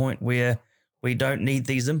to a point where we don't need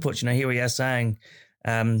these inputs? Here we are saying,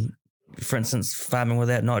 for instance, farming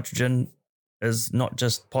without nitrogen is not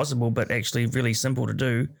just possible, but actually really simple to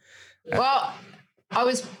do. Well,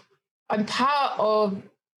 I'm part of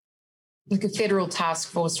like a federal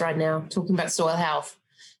task force right now talking about soil health.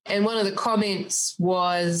 And one of the comments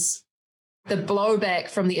was the blowback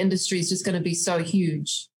from the industry is just going to be so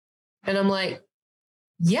huge. And I'm like,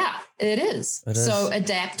 yeah, it is. So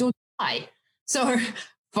adapt or die. So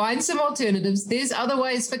find some alternatives. There's other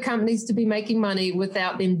ways for companies to be making money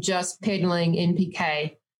without them just peddling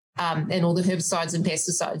NPK. And all the herbicides and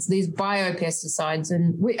pesticides, these biopesticides.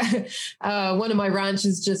 And one of my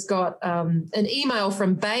ranchers just got an email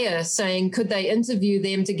from Bayer saying, could they interview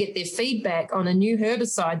them to get their feedback on a new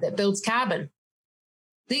herbicide that builds carbon?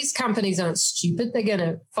 These companies aren't stupid. They're going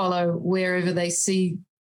to follow wherever they see.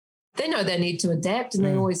 They know they need to adapt, and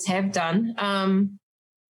they always have done.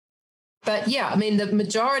 But yeah, I mean, the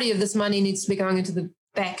majority of this money needs to be going into the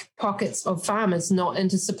back pockets of farmers, not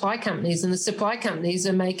into supply companies. And the supply companies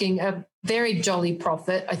are making a very jolly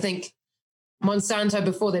profit. I think Monsanto,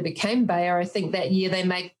 before they became Bayer, I think that year they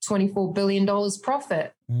make $24 billion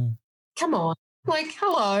profit. Come on. Like,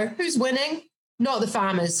 hello, who's winning? Not the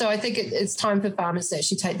farmers. So I think it's time for farmers to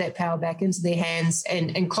actually take that power back into their hands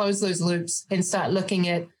and close those loops and start looking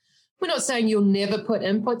at, we're not saying you'll never put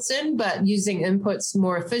inputs in, but using inputs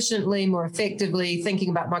more efficiently, more effectively, thinking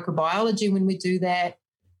about microbiology when we do that,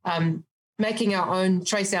 making our own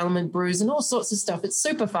trace element brews and all sorts of stuff. It's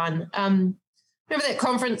super fun. Remember that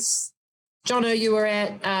conference, Jono, you were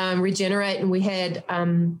at, Regenerate, and we had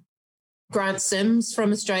Grant Sims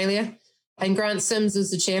from Australia. And Grant Sims is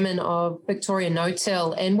the chairman of Victoria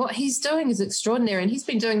No-Till. And what he's doing is extraordinary. And he's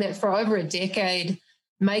been doing that for over a decade,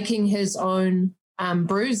 making his own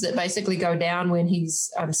brews that basically go down when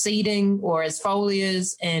he's seeding or as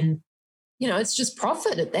foliars. And, it's just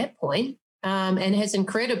profit at that point. And has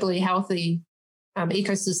incredibly healthy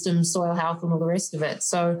ecosystems, soil health, and all the rest of it.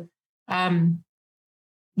 So,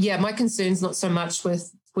 my concern's not so much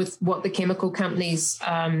with what the chemical companies'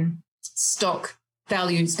 stock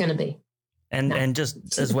value is going to be. And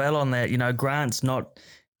just as well on that, Grant's not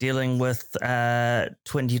dealing with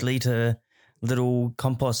 20-litre little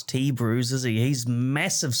compost tea brews, is he? He's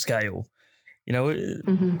massive scale.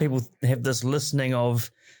 People have this listening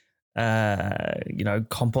of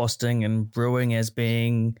composting and brewing as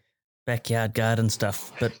being backyard garden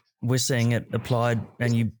stuff, but we're seeing it applied.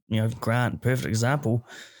 And Grant, perfect example.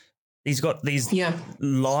 He's got these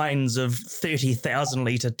lines of 30,000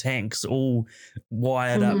 litre tanks all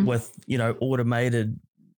wired up with, automated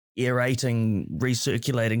aerating,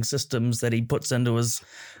 recirculating systems that he puts into his,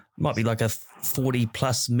 might be like a 40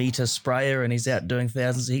 plus metre sprayer, and he's out doing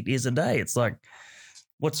thousands of hectares a day. It's like,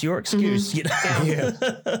 what's your excuse? Yeah.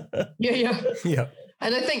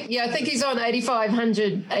 And I think he's on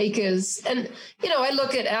 8,500 acres. And, I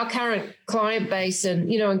look at our current client base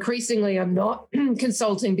and, increasingly I'm not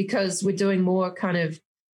consulting because we're doing more kind of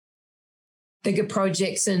bigger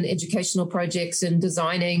projects and educational projects and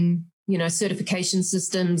designing, certification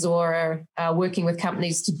systems or working with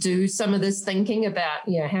companies to do some of this thinking about,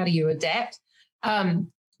 how do you adapt?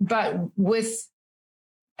 But with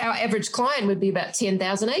our average client would be about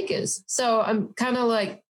 10,000 acres. So I'm kind of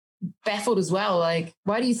like, baffled as well. Like,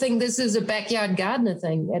 why do you think this is a backyard gardener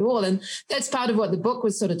thing at all? And that's part of what the book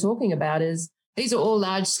was sort of talking about is these are all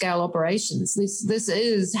large scale operations. This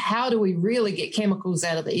is how do we really get chemicals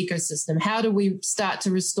out of the ecosystem? How do we start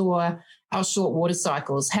to restore our short water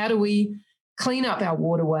cycles? How do we clean up our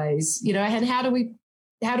waterways? And how do we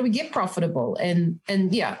get profitable? And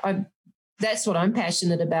that's what I'm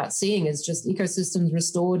passionate about seeing is just ecosystems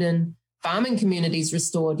restored and farming communities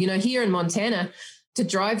restored. Here in Montana, to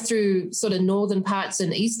drive through sort of northern parts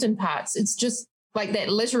and eastern parts, it's just like that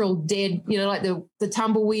literal dead, like the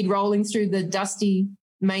tumbleweed rolling through the dusty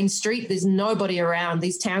main street. There's nobody around.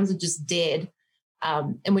 These towns are just dead.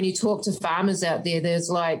 And when you talk to farmers out there, there's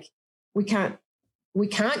like, we can't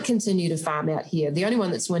continue to farm out here. The only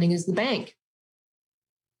one that's winning is the bank.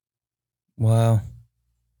 Wow. I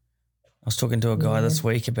was talking to a guy this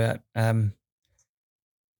week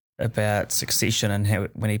about succession and how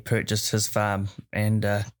when he purchased his farm, and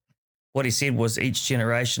what he said was each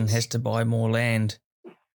generation has to buy more land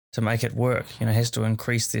to make it work, has to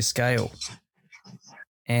increase their scale.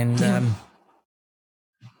 And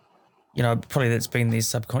probably that's been there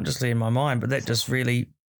subconsciously in my mind, but that just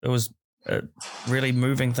really, it was a really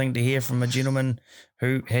moving thing to hear from a gentleman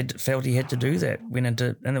who had felt he had to do that,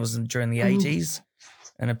 and it was during the 80s,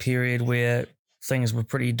 in a period where things were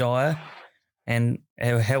pretty dire. And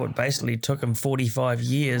how it basically took him 45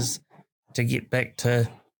 years to get back to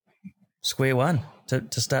square one,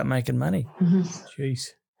 to start making money. Jeez.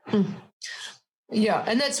 Yeah,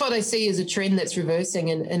 and that's what I see as a trend that's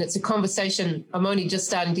reversing. And it's a conversation I'm only just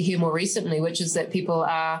starting to hear more recently, which is that people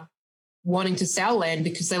are wanting to sell land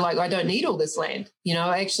because they're like, I don't need all this land.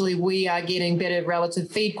 Actually, we are getting better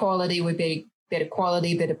relative feed quality. We're getting better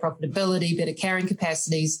quality, better profitability, better carrying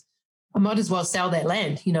capacities. I might as well sell that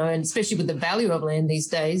land, and especially with the value of land these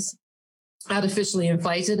days, artificially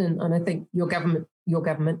inflated. And I think your government,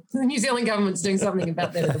 the New Zealand government's doing something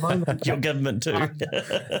about that at the moment. Your government too.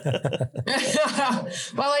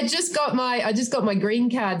 Well, I just got my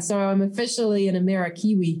green card, so I'm officially an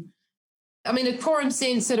Amerikiwi. I mean, a quorum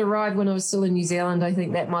sense had arrived when I was still in New Zealand. I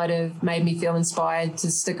think that might have made me feel inspired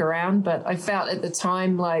to stick around, but I felt at the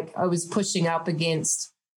time like I was pushing up against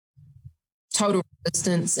total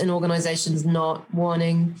resistance and organizations not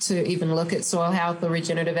wanting to even look at soil health or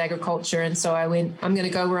regenerative agriculture. And so I went, I'm going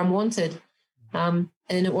to go where I'm wanted. And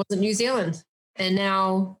it wasn't New Zealand. And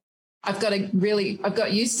now I've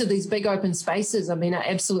got used to these big open spaces. I mean, I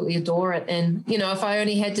absolutely adore it. And, if I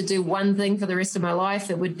only had to do one thing for the rest of my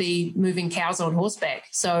life, it would be moving cows on horseback.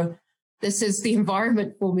 So this is the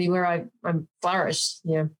environment for me where I'm flourished.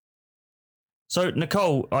 Yeah. So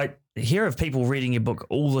Nicole, I hear of people reading your book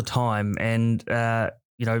all the time, and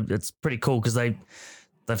it's pretty cool because they've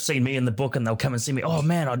seen me in the book and they'll come and see me. Oh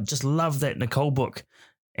man, I just love that Nicole book,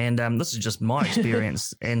 and this is just my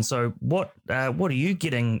experience. And so, what are you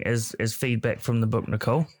getting as feedback from the book,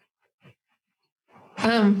 Nicole?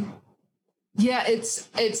 Yeah, it's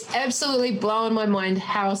absolutely blown my mind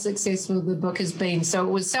how successful the book has been. So it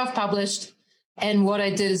was self-published. And what I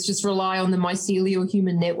did is just rely on the mycelial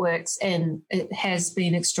human networks, and it has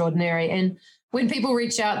been extraordinary. And when people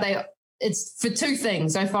reach out, it's for two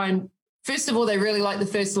things. I find, first of all, they really like the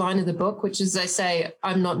first line of the book, which is they say,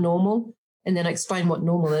 I'm not normal. And then I explain what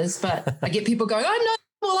normal is. But I get people going, I'm not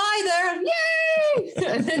normal either. Yay!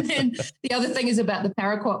 And then the other thing is about the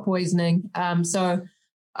paraquat poisoning. I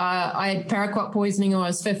had paraquat poisoning when I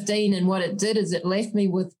was 15. And what it did is it left me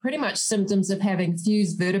with pretty much symptoms of having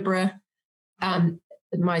fused vertebra,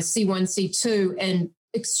 my C1, C2, and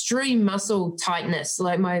extreme muscle tightness.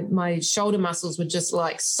 Like my shoulder muscles were just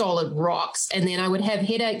like solid rocks. And then I would have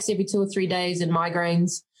headaches every 2 or 3 days and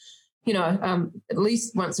migraines, at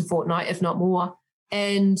least once a fortnight, if not more.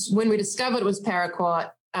 And when we discovered it was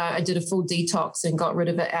paraquat, I did a full detox and got rid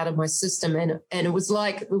of it out of my system. And it was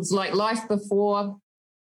like life before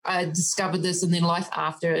I discovered this and then life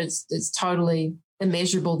after. It's totally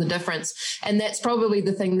immeasurable, the difference. And that's probably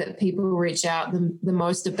the thing that people reach out the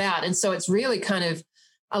most about. And so it's really kind of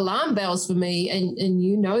alarm bells for me, and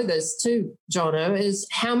you know this too, Jono, is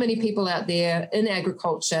how many people out there in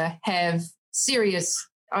agriculture have serious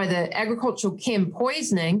either agricultural chem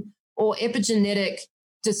poisoning or epigenetic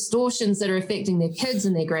distortions that are affecting their kids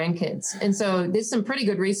and their grandkids. And so there's some pretty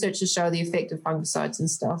good research to show the effect of fungicides and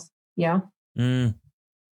stuff. Yeah.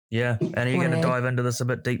 Yeah. And are you going to dive into this a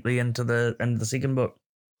bit deeply into the second book?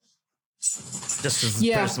 Just as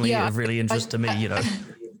personally of really interest to me, you know.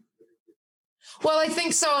 Well, I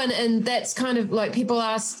think so. And that's kind of like people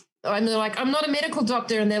ask, I'm like, I'm not a medical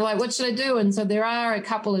doctor. And they're like, what should I do? And so there are a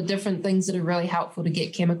couple of different things that are really helpful to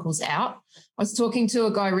get chemicals out. I was talking to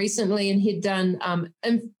a guy recently and he'd done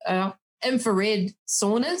infrared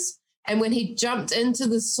saunas. And when he jumped into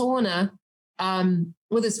the sauna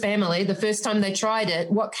with his family, the first time they tried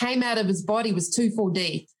it, what came out of his body was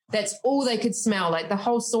 2,4-D. That's all they could smell. Like the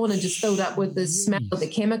whole sauna just filled up with the smell of the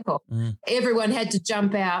chemical. Everyone had to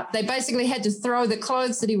jump out. They basically had to throw the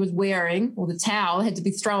clothes that he was wearing, or the towel had to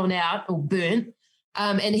be thrown out or burnt.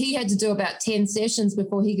 And he had to do about 10 sessions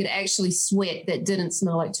before he could actually sweat that didn't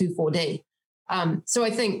smell like 2,4-D. So I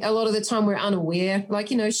think a lot of the time we're unaware,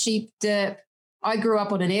 like, you know, sheep dip. I grew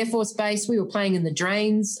up on an Air Force base. We were playing in the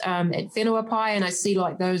drains at Whenuapai, and I see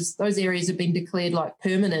like those areas have been declared like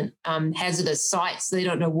permanent hazardous sites. They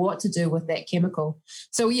don't know what to do with that chemical.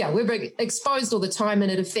 So, yeah, we're exposed all the time,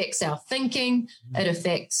 and it affects our thinking. It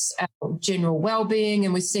affects our general well-being,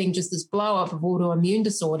 and we're seeing just this blow-up of autoimmune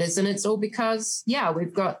disorders, and it's all because,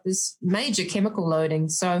 we've got this major chemical loading.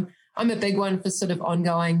 So I'm a big one for sort of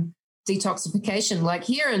ongoing detoxification. Like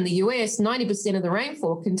here in the US, 90% of the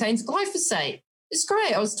rainfall contains glyphosate. It's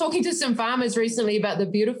great. I was talking to some farmers recently about the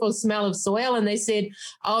beautiful smell of soil, and they said,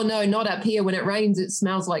 oh, no, not up here. When it rains, it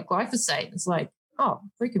smells like glyphosate. It's like, oh,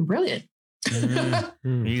 freaking brilliant.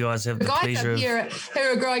 You guys have the pleasure up here who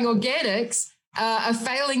are growing organics are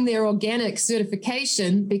failing their organic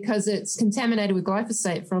certification because it's contaminated with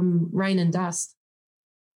glyphosate from rain and dust.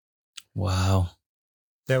 Wow.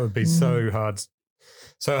 That would be so hard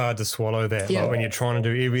to swallow that. Like when you're trying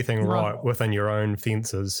to do everything right within your own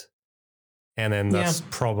fences. And then this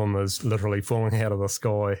problem is literally falling out of the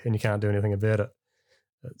sky and you can't do anything about it.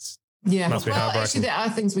 Must be heartbreaking. Actually, there are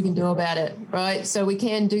things we can do about it, right? So we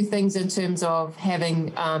can do things in terms of having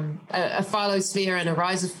a phylosphere and a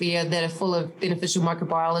rhizosphere that are full of beneficial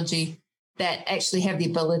microbiology that actually have the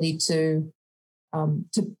ability to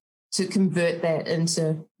convert that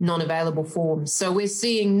into non-available forms. So we're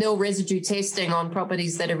seeing nil residue testing on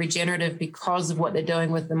properties that are regenerative because of what they're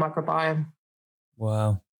doing with the microbiome.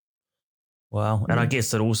 Wow. And I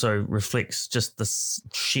guess it also reflects just the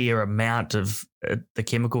sheer amount of the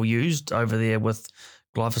chemical used over there with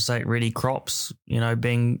glyphosate-ready crops, you know,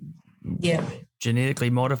 being genetically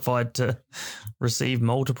modified to receive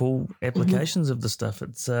multiple applications of the stuff.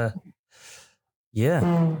 It's,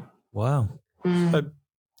 wow.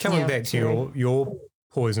 Coming back to your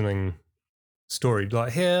poisoning story,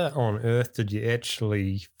 like how on earth did you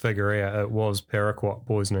actually figure out it was paraquat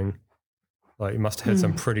poisoning? Like you must have had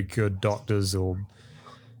some pretty good doctors, or,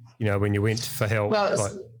 you know, when you went for help,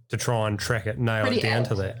 like to try and nail it down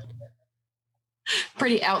to that.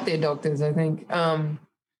 Pretty out there doctors, I think.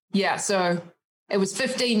 So it was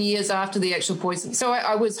 15 years after the actual poisoning. So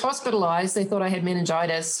I was hospitalized. They thought I had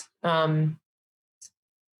meningitis.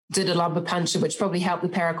 Did a lumbar puncture, which probably helped the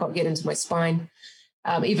paraquat get into my spine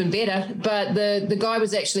even better. But the guy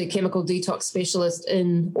was actually a chemical detox specialist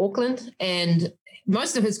in Auckland, and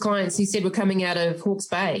most of his clients, he said, were coming out of Hawke's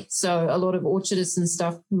Bay. So a lot of orchardists and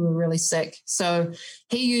stuff who were really sick. So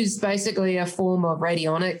he used basically a form of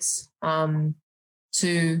radionics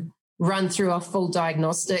to run through a full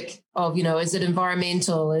diagnostic of, you know, is it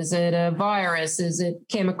environmental? Is it a virus? Is it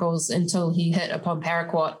chemicals? Until he hit upon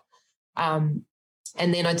paraquat. And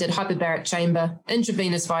then I did hyperbaric chamber,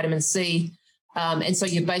 intravenous vitamin C. And so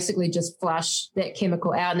you basically just flush that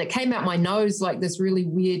chemical out, and it came out my nose like this really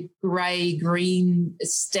weird gray green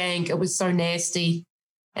stank. It was so nasty,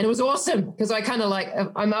 and it was awesome because I kind of like,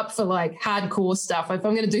 I'm up for like hardcore stuff. If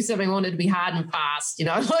I'm going to do something, I want it to be hard and fast, you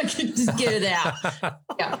know, like just get it out.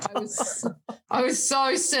 I was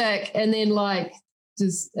so sick, and then like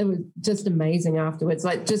it was just amazing afterwards.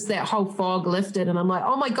 Like just that whole fog lifted, and I'm like,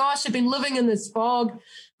 oh my gosh, I've been living in this fog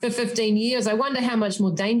for 15 years. I wonder how much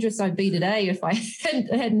more dangerous I'd be today if I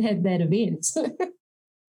hadn't had that event.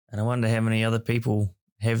 And I wonder how many other people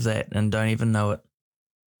have that and don't even know it.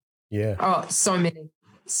 Yeah. Oh, so many.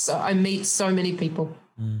 So I meet so many people.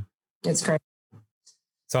 It's crazy.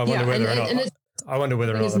 So I wonder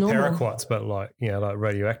whether or not the normal. paraquats, but like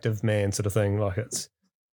radioactive man sort of thing. Like it's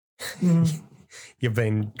you've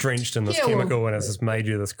been drenched in this chemical, and it's just made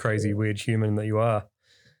you this crazy weird human that you are.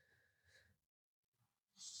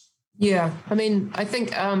 Yeah, I mean, I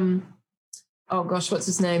think oh gosh, what's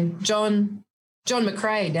his name? John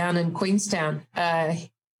McRae down in Queenstown.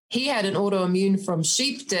 He had an autoimmune from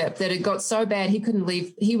sheep dip that it got so bad he couldn't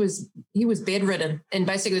leave. He was bedridden, and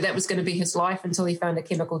basically that was going to be his life until he found a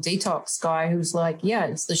chemical detox guy who was like, yeah,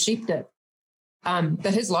 it's the sheep dip.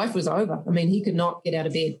 But his life was over. I mean, he could not get out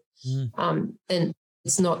of bed. And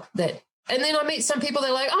it's not that. And then I meet some people,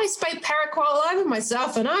 they're like, I sprayed paraquat all over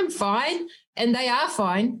myself and I'm fine. And they are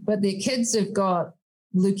fine, but their kids have got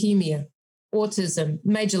leukemia, autism,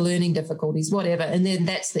 major learning difficulties, whatever. And then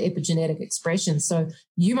that's the epigenetic expression. So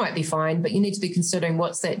you might be fine, but you need to be considering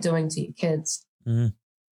what's that doing to your kids. I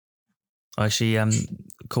actually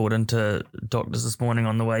called into doctors this morning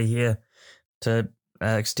on the way here to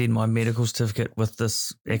extend my medical certificate with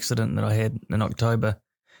this accident that I had in October.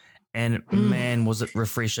 And man, was it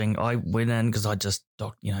refreshing. I went in because I just,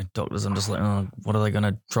 doctors, I'm just like, oh, what are they going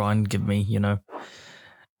to try and give me,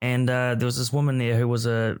 And there was this woman there who was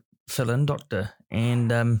a fill-in doctor,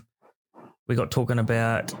 and we got talking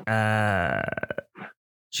about,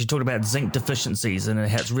 she talked about zinc deficiencies and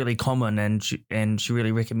how it's really common, and she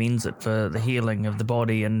really recommends it for the healing of the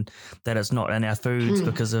body, and that it's not in our foods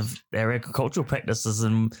because of our agricultural practices.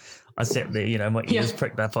 And I sat there, my ears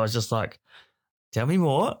pricked up. I was just like, tell me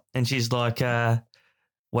more. And she's like,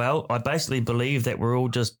 well, I basically believe that we're all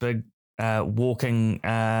just big walking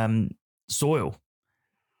soil.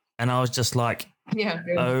 And I was just like,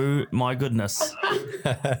 oh my goodness.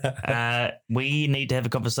 We need to have a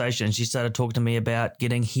conversation. And she started talking to me about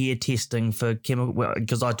getting hair testing for chemical,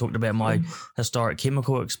 because I talked about my historic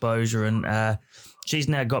chemical exposure. And she's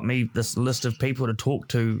now got me this list of people to talk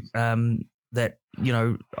to that,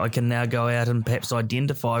 I can now go out and perhaps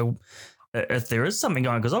identify if there is something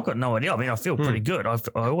going, because I've got no idea. I mean, I feel pretty good. I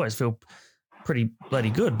always feel pretty bloody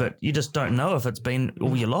good, but you just don't know if it's been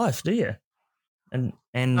all your life, do you? And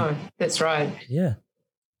no, that's right. Yeah.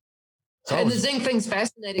 So and the zinc thing's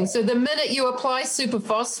fascinating. So the minute you apply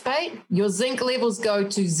superphosphate, your zinc levels go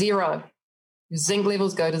to zero. Your zinc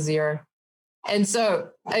levels go to zero. And so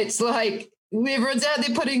it's like everyone's out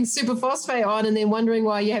there putting superphosphate on and then wondering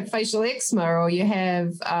why you have facial eczema or you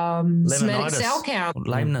have somatic cell count,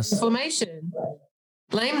 lameness, inflammation,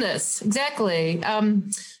 lameness, exactly.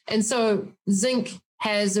 And so zinc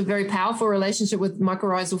has a very powerful relationship with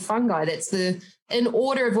mycorrhizal fungi. That's in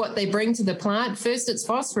order of what they bring to the plant. First it's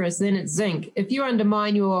phosphorus, then it's zinc. If you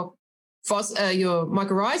undermine your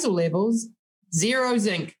mycorrhizal levels, zero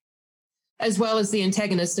zinc, as well as the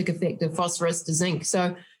antagonistic effect of phosphorus to zinc.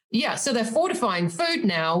 So so they're fortifying food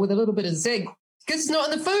now with a little bit of zinc because it's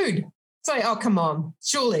not in the food. It's like, oh, come on.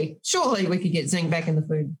 Surely we could get zinc back in the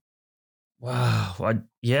food. Wow. I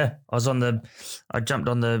jumped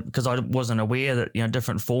on because I wasn't aware that,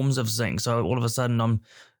 different forms of zinc. So all of a sudden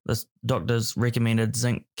this doctor's recommended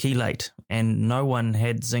zinc chelate, and no one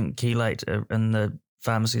had zinc chelate in the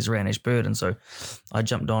pharmacies around Ashburton. And so I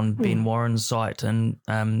jumped on Ben Warren's site and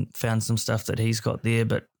found some stuff that he's got there.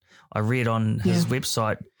 But I read on his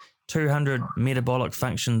website, 200 metabolic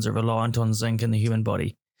functions are reliant on zinc in the human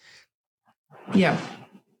body. Yeah.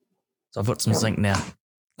 So I've got some zinc now.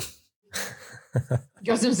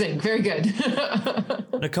 Got some zinc. Very good.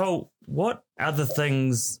 Nicole, what other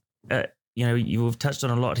things, you've touched on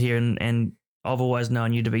a lot here, and I've always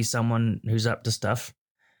known you to be someone who's up to stuff.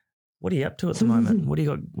 What are you up to at the moment? What do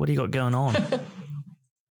you got going on?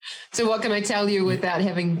 So what can I tell you without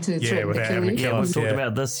having to threaten to kill you? Yeah, we've talked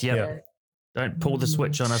about this. Yeah. Don't pull the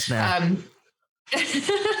switch on us now.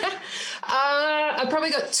 I've probably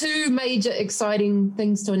got two major exciting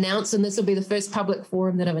things to announce, and this will be the first public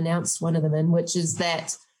forum that I've announced one of them in, which is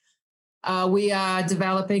that we are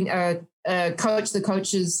developing a Coach the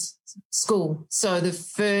Coaches school. So the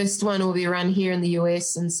first one will be run here in the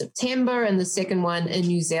US in September, and the second one in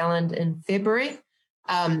New Zealand in February.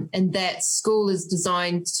 And that school is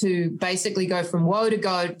designed to basically go from woe to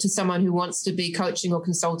go to someone who wants to be coaching or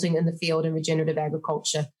consulting in the field in regenerative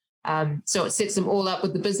agriculture. So it sets them all up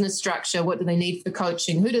with the business structure. What do they need for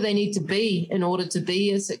coaching? Who do they need to be in order to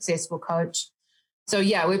be a successful coach? So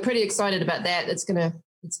we're pretty excited about that. It's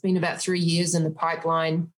been about 3 years in the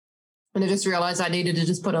pipeline. And I just realized I needed to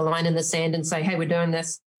just put a line in the sand and say, hey, we're doing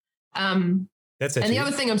this. That's actually, and the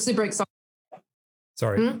other thing I'm super excited.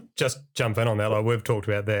 Sorry, just jump in on that. Like we've talked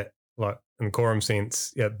about that, like in quorum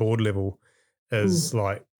sense at board level is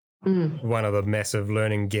like one of the massive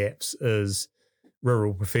learning gaps is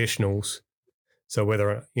rural professionals. So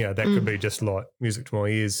whether, that could be just like music to my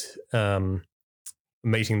ears,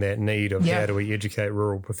 meeting that need of how do we educate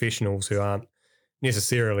rural professionals who aren't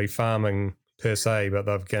necessarily farming per se, but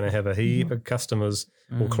they're going to have a heap of customers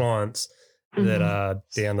or clients that are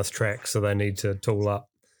down this track, so they need to tool up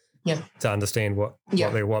to understand what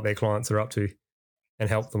their clients are up to and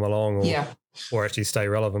help them along or actually stay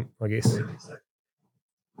relevant, I guess.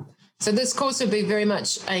 So this course would be very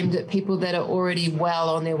much aimed at people that are already well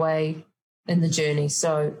on their way in the journey.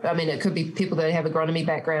 So, I mean, it could be people that have agronomy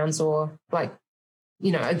backgrounds or like,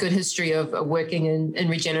 a good history of working in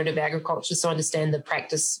regenerative agriculture, so understand the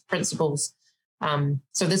practice principles.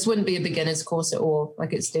 So this wouldn't be a beginner's course at all.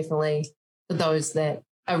 Like, it's definitely for those that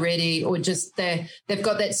are ready, or just they've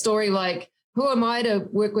got that story like, who am I to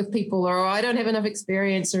work with people, or I don't have enough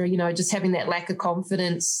experience, or, just having that lack of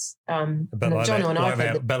confidence. A bit like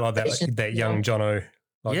that young Jono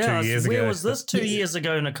 2 years ago. Where was this 2 years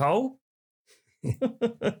ago, Nicole?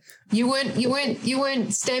 You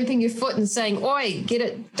weren't stamping your foot and saying, "Oi, get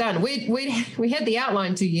it done." We had the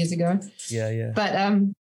outline 2 years ago. Yeah.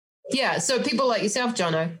 But so people like yourself,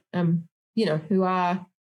 Jono, who are,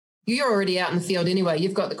 you're already out in the field anyway.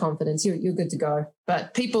 You've got the confidence. You're good to go.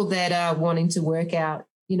 But people that are wanting to work out,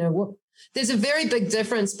 there's a very big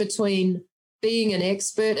difference between being an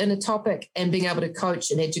expert in a topic and being able to coach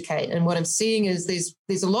and educate. And what I'm seeing is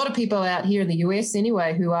there's a lot of people out here in the US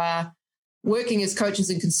anyway who are working as coaches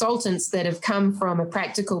and consultants that have come from a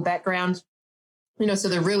practical background, so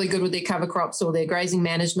they're really good with their cover crops or their grazing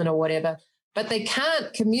management or whatever, but they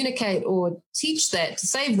can't communicate or teach that to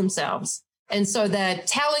save themselves. And so they're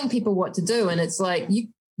telling people what to do. And it's like,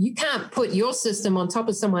 you can't put your system on top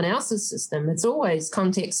of someone else's system. It's always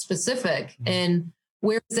context specific. And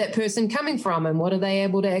where is that person coming from and what are they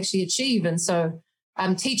able to actually achieve? And so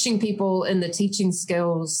I'm teaching people in the teaching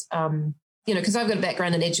skills, because I've got a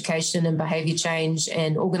background in education and behavior change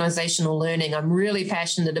and organizational learning. I'm really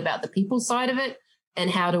passionate about the people side of it and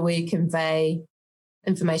how do we convey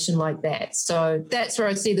information like that. So that's where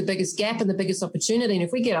I see the biggest gap and the biggest opportunity. And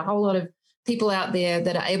if we get a whole lot of people out there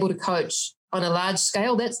that are able to coach on a large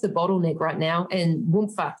scale, that's the bottleneck right now. And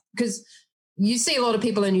Wumfa, because you see a lot of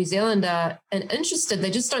people in New Zealand are interested.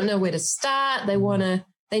 They just don't know where to start.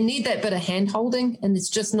 They need that bit of hand holding, and there's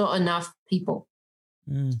just not enough people.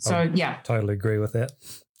 So, Totally agree with that.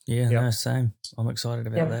 Yeah, no, same. I'm excited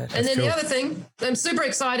about that. And then the other thing I'm super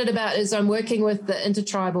excited about is I'm working with the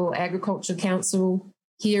Intertribal Agriculture Council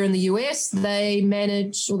here in the US. They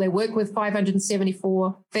work with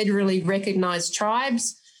 574 federally recognized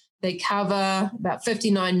tribes. They cover about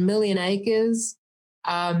 59 million acres.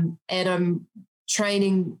 And I'm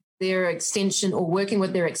training their extension or working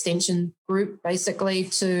with their extension group basically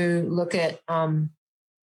to look at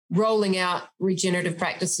rolling out regenerative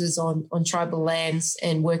practices on tribal lands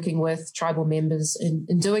and working with tribal members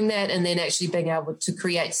in doing that, and then actually being able to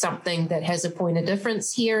create something that has a point of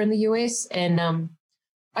difference here in the US. And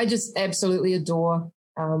I just absolutely adore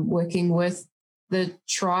working with the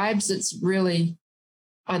tribes. It's really,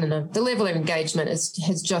 I don't know, the level of engagement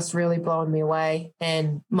has just really blown me away.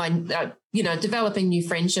 And my, developing new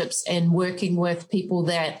friendships and working with people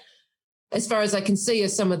that, as far as I can see, are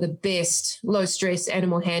some of the best low stress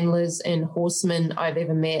animal handlers and horsemen I've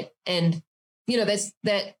ever met. And,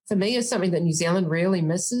 that for me is something that New Zealand really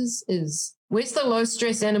misses is where's the low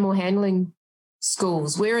stress animal handling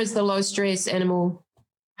schools? Where is the low stress animal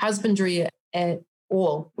husbandry at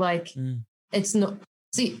all? Like it's not,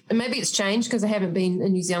 see, maybe it's changed because I haven't been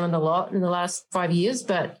in New Zealand a lot in the last 5 years,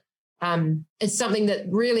 but it's something that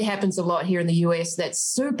really happens a lot here in the US that's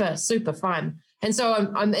super, super fun. And so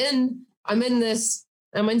I'm in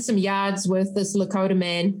some yards with this Lakota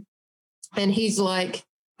man, and he's like,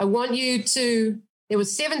 I want you to, there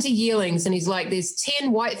was 70 yearlings, and he's like, there's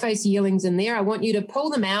 10 white-faced yearlings in there. I want you to pull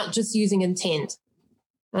them out just using intent.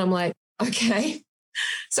 And I'm like, okay.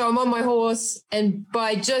 So I'm on my horse, and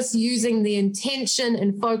by just using the intention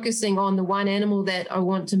and focusing on the one animal that I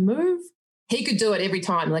want to move, he could do it every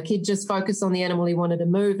time. Like he'd just focus on the animal he wanted to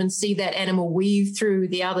move and see that animal weave through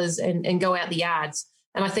the others and go out the yards.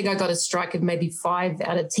 And I think I got a strike of maybe 5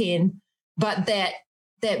 out of 10. But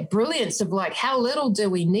that brilliance of like, how little do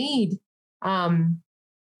we need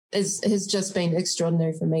has just been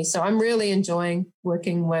extraordinary for me. So I'm really enjoying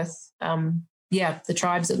working with, the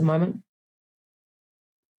tribes at the moment.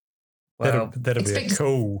 Wow. That'll be a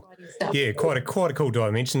cool, quite a cool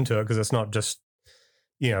dimension to it, because it's not just,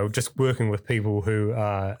 just working with people who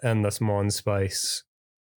are in this mind space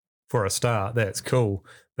for a start. That's cool.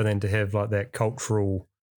 But then to have like that cultural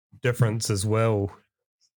difference as well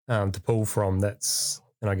to pull from,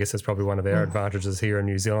 and I guess that's probably one of our advantages here in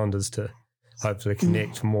New Zealand, is to hopefully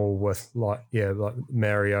connect more with like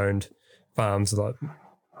Maori-owned farms like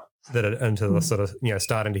that are into the sort of,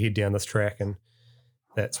 starting to head down this track, and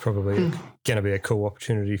that's probably going to be a cool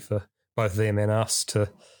opportunity for both them and us to,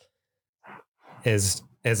 as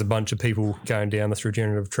a bunch of people going down this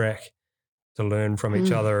regenerative track, to learn from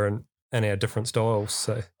each other and our different styles.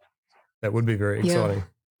 So that would be very exciting.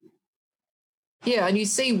 Yeah, and you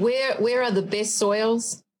see where are the best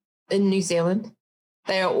soils in New Zealand?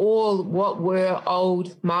 They are all what were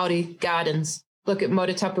old Māori gardens. Look at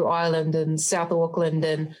Motutapu Island and South Auckland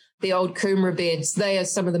and the old Coomera beds. They are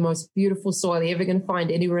some of the most beautiful soil you're ever going to find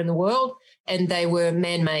anywhere in the world, and they were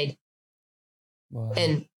man-made. Wow.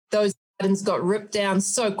 And those gardens got ripped down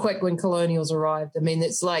so quick when colonials arrived. I mean,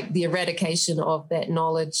 it's like the eradication of that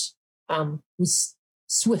knowledge was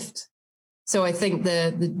swift. So I think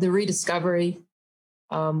the rediscovery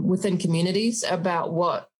within communities about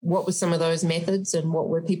what were some of those methods and what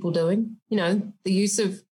were people doing, the use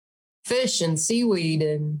of fish and seaweed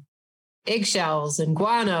and eggshells and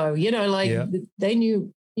guano, they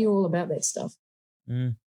knew all about that stuff.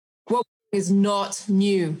 What is not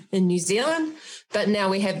new in New Zealand, but now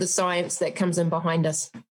we have the science that comes in behind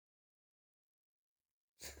us.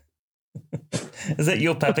 Is that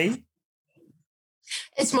your puppy?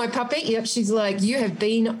 It's my puppy. Yep. She's like, you have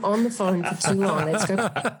been on the phone for too long. Let's go.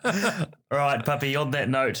 All right, puppy. On that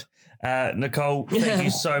note, Nicole, thank you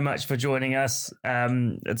so much for joining us.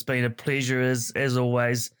 It's been a pleasure as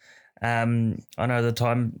always. I know the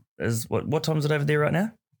time is what time is it over there right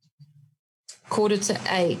now?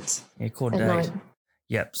 7:45. Yeah, 7:45.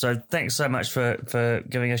 Yep. So thanks so much for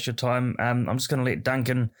giving us your time. I'm just going to let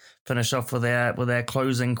Duncan finish off with our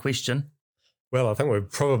closing question. Well, I think we've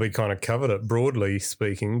probably kind of covered it broadly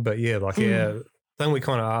speaking, but thing we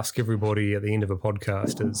kind of ask everybody at the end of a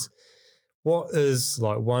podcast is, what is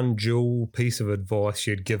like one jewel piece of advice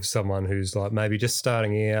you'd give someone who's like maybe just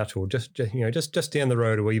starting out or just down the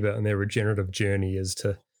road a wee bit in their regenerative journey, as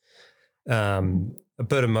to a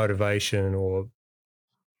bit of motivation or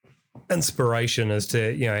inspiration as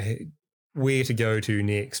to where to go to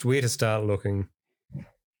next, where to start looking?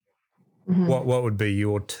 What would be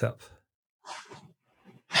your tip?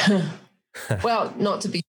 Well, not to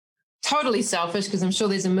be totally selfish, because I'm sure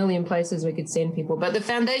there's a million places we could send people, but the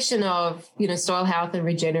foundation of soil health and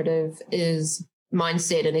regenerative is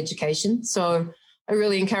mindset and education. So I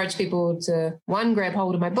really encourage people to, one, grab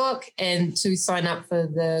hold of my book, and to sign up for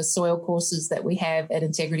the soil courses that we have at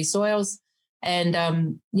Integrity Soils. And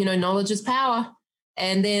knowledge is power.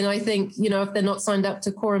 And then I think if they're not signed up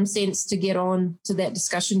to Quorum Sense, to get on to that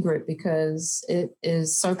discussion group, because it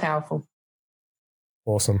is so powerful.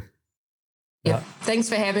 Awesome. Yeah. Thanks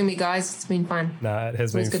for having me, guys. It's been fun. No, it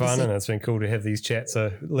has been fun, and it's been cool to have these chats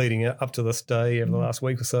leading up to this day over the last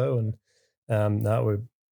week or so. And we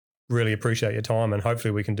really appreciate your time, and hopefully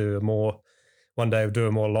we can do a more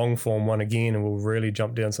long form one again, and we'll really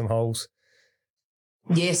jump down some holes.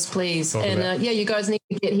 Yes, please. And you guys need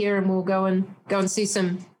to get here, and we'll go and see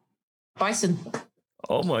some bison.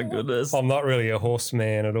 Oh my goodness! I'm not really a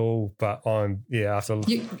horseman at all, but I'm after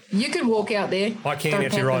you can walk out there. I can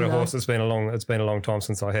actually ride a horse. It's been a long time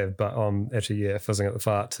since I have, but I'm actually fizzing at the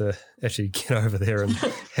fart to actually get over there and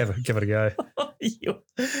give it a go.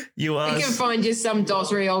 you are. You can find you some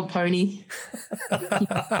dottery old pony.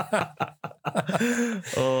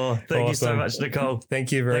 Oh, thank you so much, Nicole.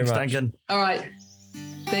 Thank you very much. Thanks, Duncan. All right.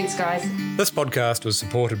 Thanks, guys. This podcast was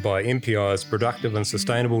supported by MPI's Productive and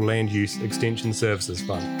Sustainable Land Use Extension Services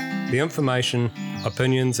Fund. The information,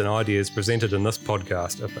 opinions and ideas presented in this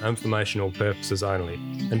podcast are for informational purposes only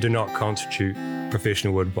and do not constitute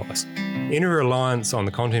professional advice. Any reliance on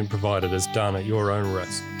the content provided is done at your own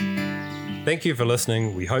risk. Thank you for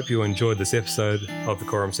listening. We hope you enjoyed this episode of the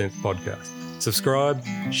Quorum Sense podcast. Subscribe,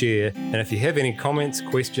 share, and if you have any comments,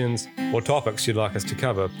 questions, or topics you'd like us to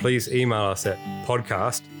cover, please email us at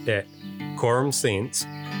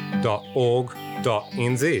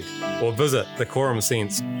podcast@quorumsense.org.nz or visit the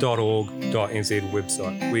quorumsense.org.nz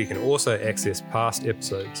website, where you can also access past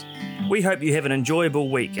episodes. We hope you have an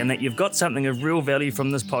enjoyable week and that you've got something of real value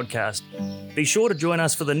from this podcast. Be sure to join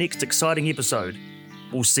us for the next exciting episode.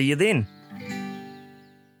 We'll see you then.